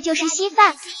面喝的就是稀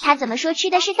饭，他怎么说吃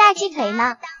的是大鸡腿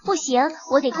呢？不行，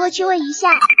我得过去问一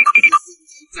下。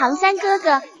唐三哥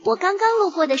哥，我刚刚路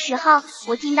过的时候，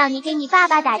我听到你给你爸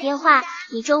爸打电话，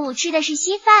你中午吃的是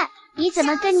稀饭，你怎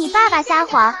么跟你爸爸撒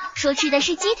谎，说吃的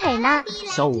是鸡腿呢？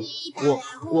小五，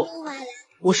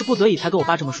我是不得已才跟我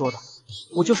爸这么说的，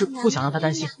我就是不想让他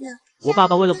担心。我爸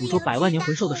爸为了捕捉100万年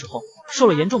魂兽的时候受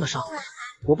了严重的伤，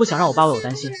我不想让我爸为我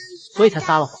担心，所以才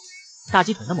撒了谎。大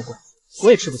鸡腿那么贵，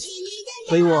我也吃不起，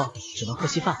所以我只能喝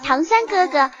稀饭。唐三哥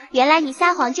哥，原来你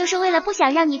撒谎就是为了不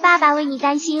想让你爸爸为你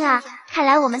担心啊！看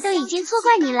来我们都已经错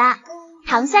怪你了。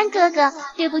唐三哥哥，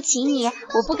对不起你，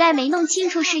我不该没弄清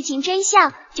楚事情真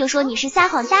相，就说你是撒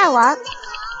谎大王。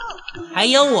还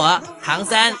有我，唐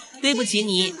三，对不起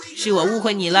你，是我误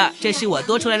会你了，这是我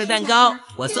多出来的蛋糕，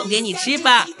我送给你吃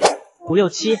吧。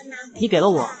567，你给了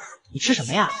我，你吃什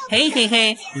么呀？嘿嘿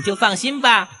嘿，你就放心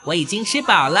吧，我已经吃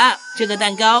饱了，这个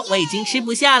蛋糕我已经吃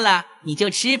不下了，你就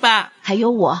吃吧。还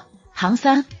有我，唐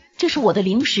三，这是我的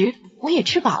零食，我也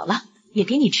吃饱了，也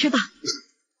给你吃吧。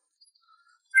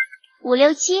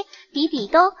567，比比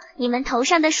东，你们头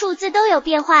上的数字都有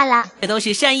变化了。这都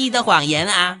是善意的谎言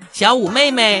啊，小五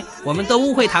妹妹，我们都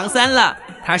误会唐三了，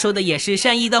他说的也是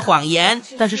善意的谎言。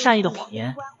但是善意的谎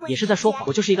言也是在说谎，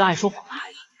我就是一个爱说谎的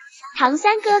孩子。唐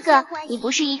三哥哥，你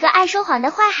不是一个爱说谎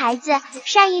的坏孩子，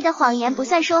善意的谎言不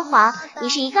算说谎，你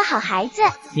是一个好孩子。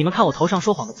你们看我头上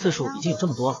说谎的次数已经有这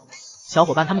么多了，小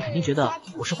伙伴他们肯定觉得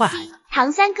我是坏孩子。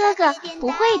唐三哥哥，不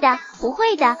会的，不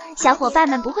会的，小伙伴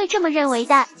们不会这么认为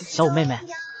的。小五妹妹，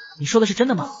你说的是真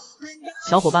的吗？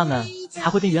小伙伴们还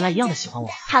会跟原来一样的喜欢我。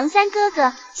唐三哥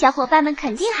哥，小伙伴们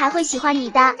肯定还会喜欢你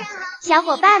的。小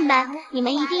伙伴们，你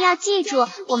们一定要记住，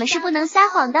我们是不能撒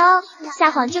谎的哦，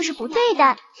撒谎就是不对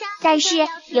的。但是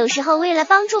有时候为了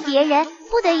帮助别人，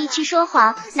不得已去说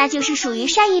谎，那就是属于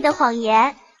善意的谎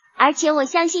言。而且我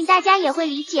相信大家也会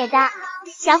理解的。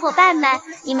小伙伴们，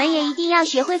你们也一定要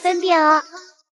学会分辨哦。